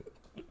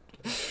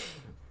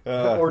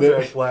 Or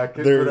Jack Black,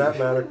 for that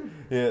matter.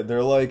 Yeah,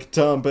 they're like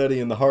Tom Petty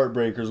and the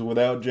Heartbreakers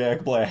without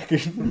Jack Black.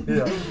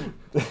 Yeah.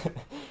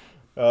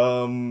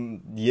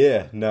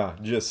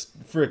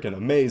 Just freaking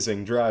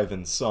amazing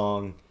driving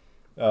song.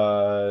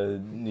 Tell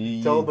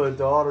the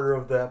daughter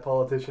of that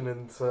politician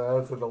in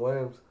Silence of the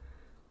Lambs.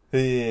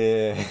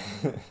 Yeah.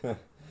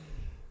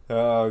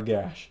 Oh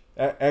gosh,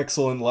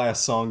 excellent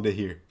last song to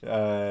hear.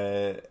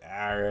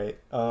 All right.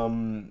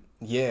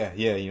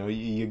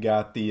 You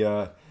got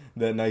that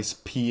nice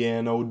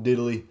piano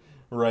diddly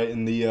right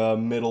in the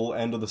middle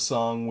end of the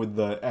song with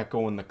the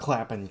echo and the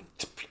clapping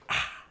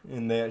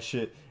and that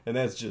shit, and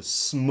that's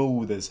just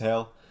smooth as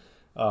hell.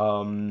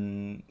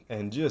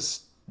 And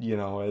just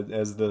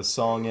as the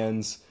song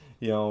ends,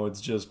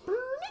 it's just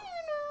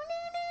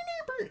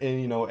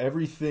and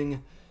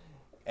everything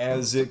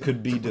as it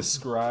could be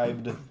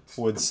described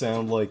would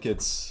sound like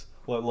it's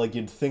like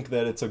you'd think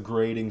that it's a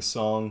grating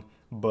song,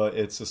 but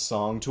it's a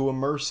song to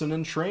immerse and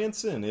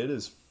entrance in. It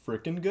is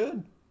freaking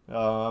good.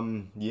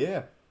 One,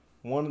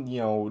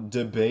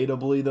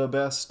 debatably the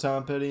best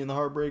Tom Petty and the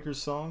Heartbreakers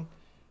song.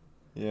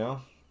 Yeah.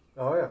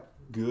 Oh yeah.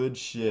 Good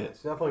shit.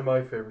 It's definitely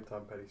my favorite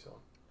Tom Petty song.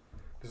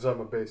 Because I'm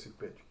a basic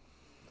bitch.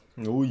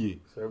 Oh yeah.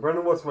 So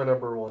Brendan, what's my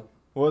number one?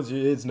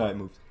 It's Night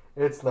Moves.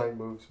 It's Night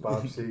Moves,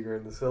 Bob Seger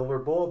and the Silver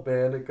Bullet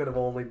Band. It could have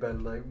only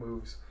been Night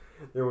Moves.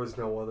 There was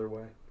no other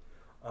way.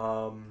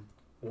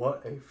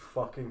 What a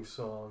fucking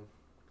song.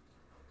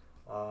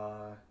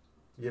 I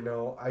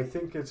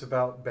think it's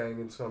about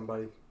banging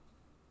somebody,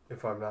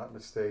 if I'm not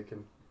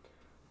mistaken.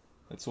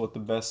 That's what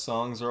the best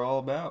songs are all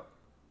about.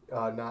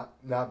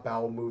 Not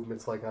bowel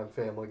movements like on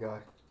Family Guy.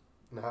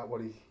 Not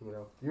what you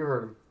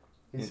heard him.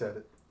 He said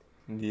it.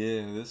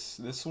 Yeah, this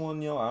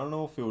one, I don't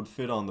know if it would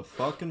fit on the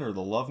fucking or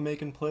the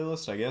lovemaking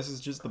playlist. I guess it's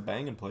just the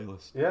banging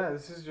playlist. Yeah,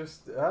 this is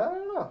just, I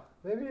don't know.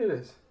 Maybe it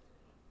is.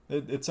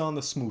 It's on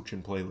the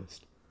smooching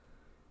playlist.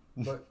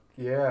 But,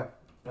 yeah.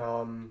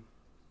 I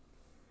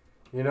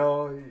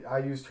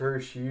used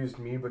her, she used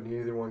me, but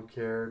neither one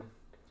cared.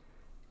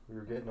 We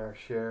were getting our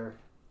share.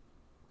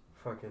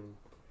 Fucking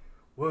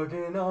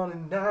working on a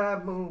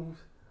Night Moves.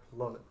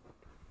 Love it.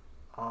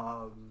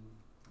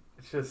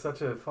 It's just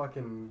such a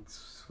fucking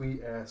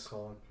sweet ass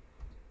song,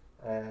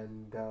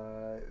 and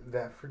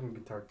that freaking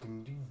guitar,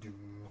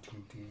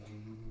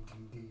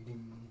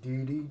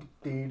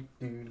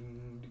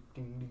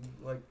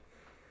 like,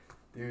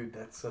 dude,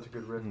 that's such a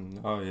good riff.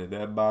 Oh yeah,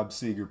 that Bob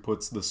Seger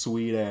puts the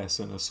sweet ass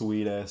in a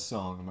sweet ass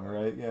song. Am I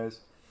right, guys?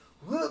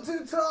 A little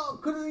too tall,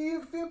 could've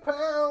used a few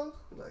pounds.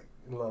 Like,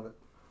 love it.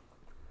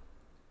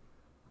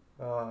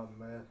 Oh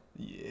man.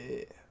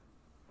 Yeah.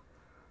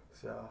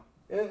 So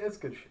it's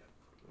good shit.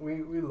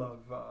 We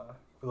love Bob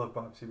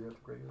Seger at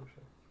the radio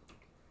show.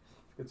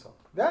 Good song.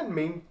 That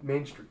and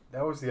Main Street.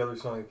 That was the other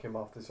song that came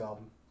off this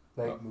album.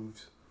 Night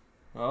Moves.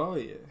 Oh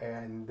yeah.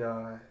 And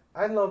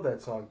I love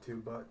that song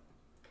too. But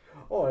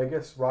I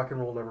guess Rock and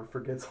Roll Never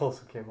Forgets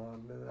also came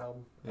on the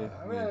album. Yeah,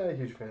 I'm a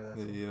huge fan of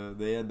that song.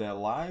 They had that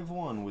live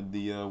one with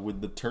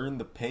the Turn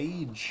the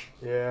Page.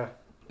 Yeah.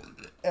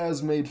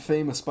 As made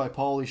famous by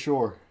Pauly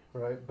Shore.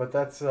 Right, but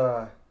that's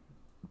a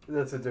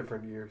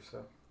different year.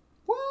 So.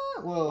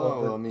 What?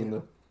 Well,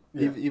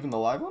 even the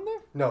live one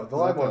there? No, the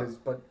live one is,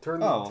 but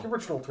the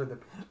original Turn the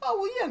Page. Oh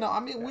well, yeah, no, I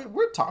mean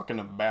we're talking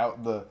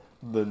about the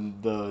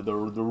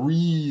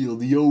real,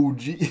 the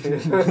OG.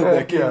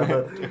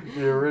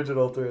 The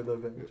original Turn the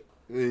Page.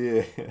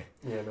 Yeah.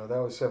 Yeah, no,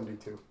 that was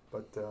 72,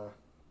 but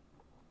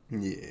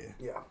yeah,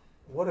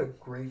 what a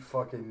great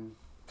fucking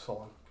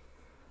song.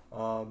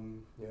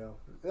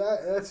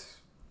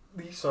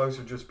 These songs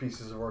are just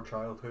pieces of our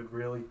childhood,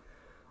 really,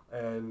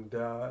 and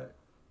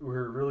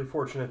we're really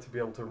fortunate to be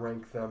able to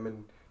rank them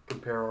and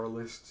compare our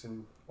lists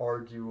and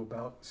argue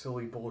about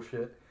silly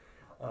bullshit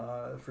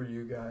for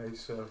you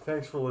guys. So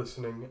thanks for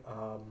listening.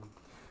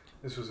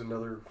 This was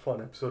another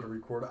fun episode to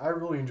record. I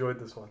really enjoyed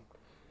this one.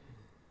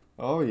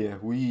 Oh yeah,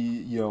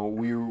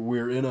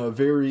 we're in a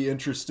very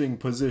interesting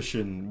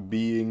position,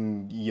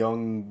 being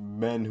young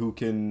men who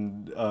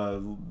can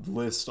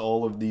list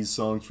all of these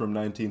songs from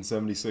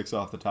 1976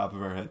 off the top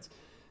of our heads.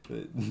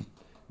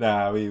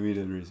 Nah, we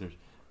did research,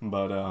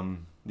 but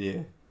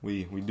yeah,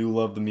 we do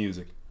love the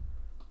music.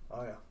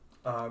 Oh yeah.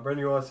 Brendan,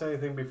 you want to say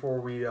anything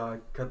before we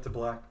cut to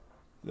black?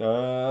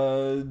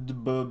 Banana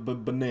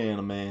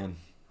Man.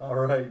 All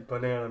right,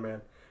 Banana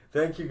Man.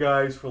 Thank you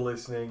guys for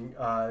listening.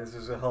 This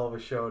is a hell of a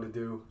show to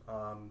do.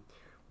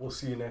 We'll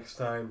see you next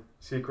time.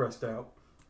 Seacrest out.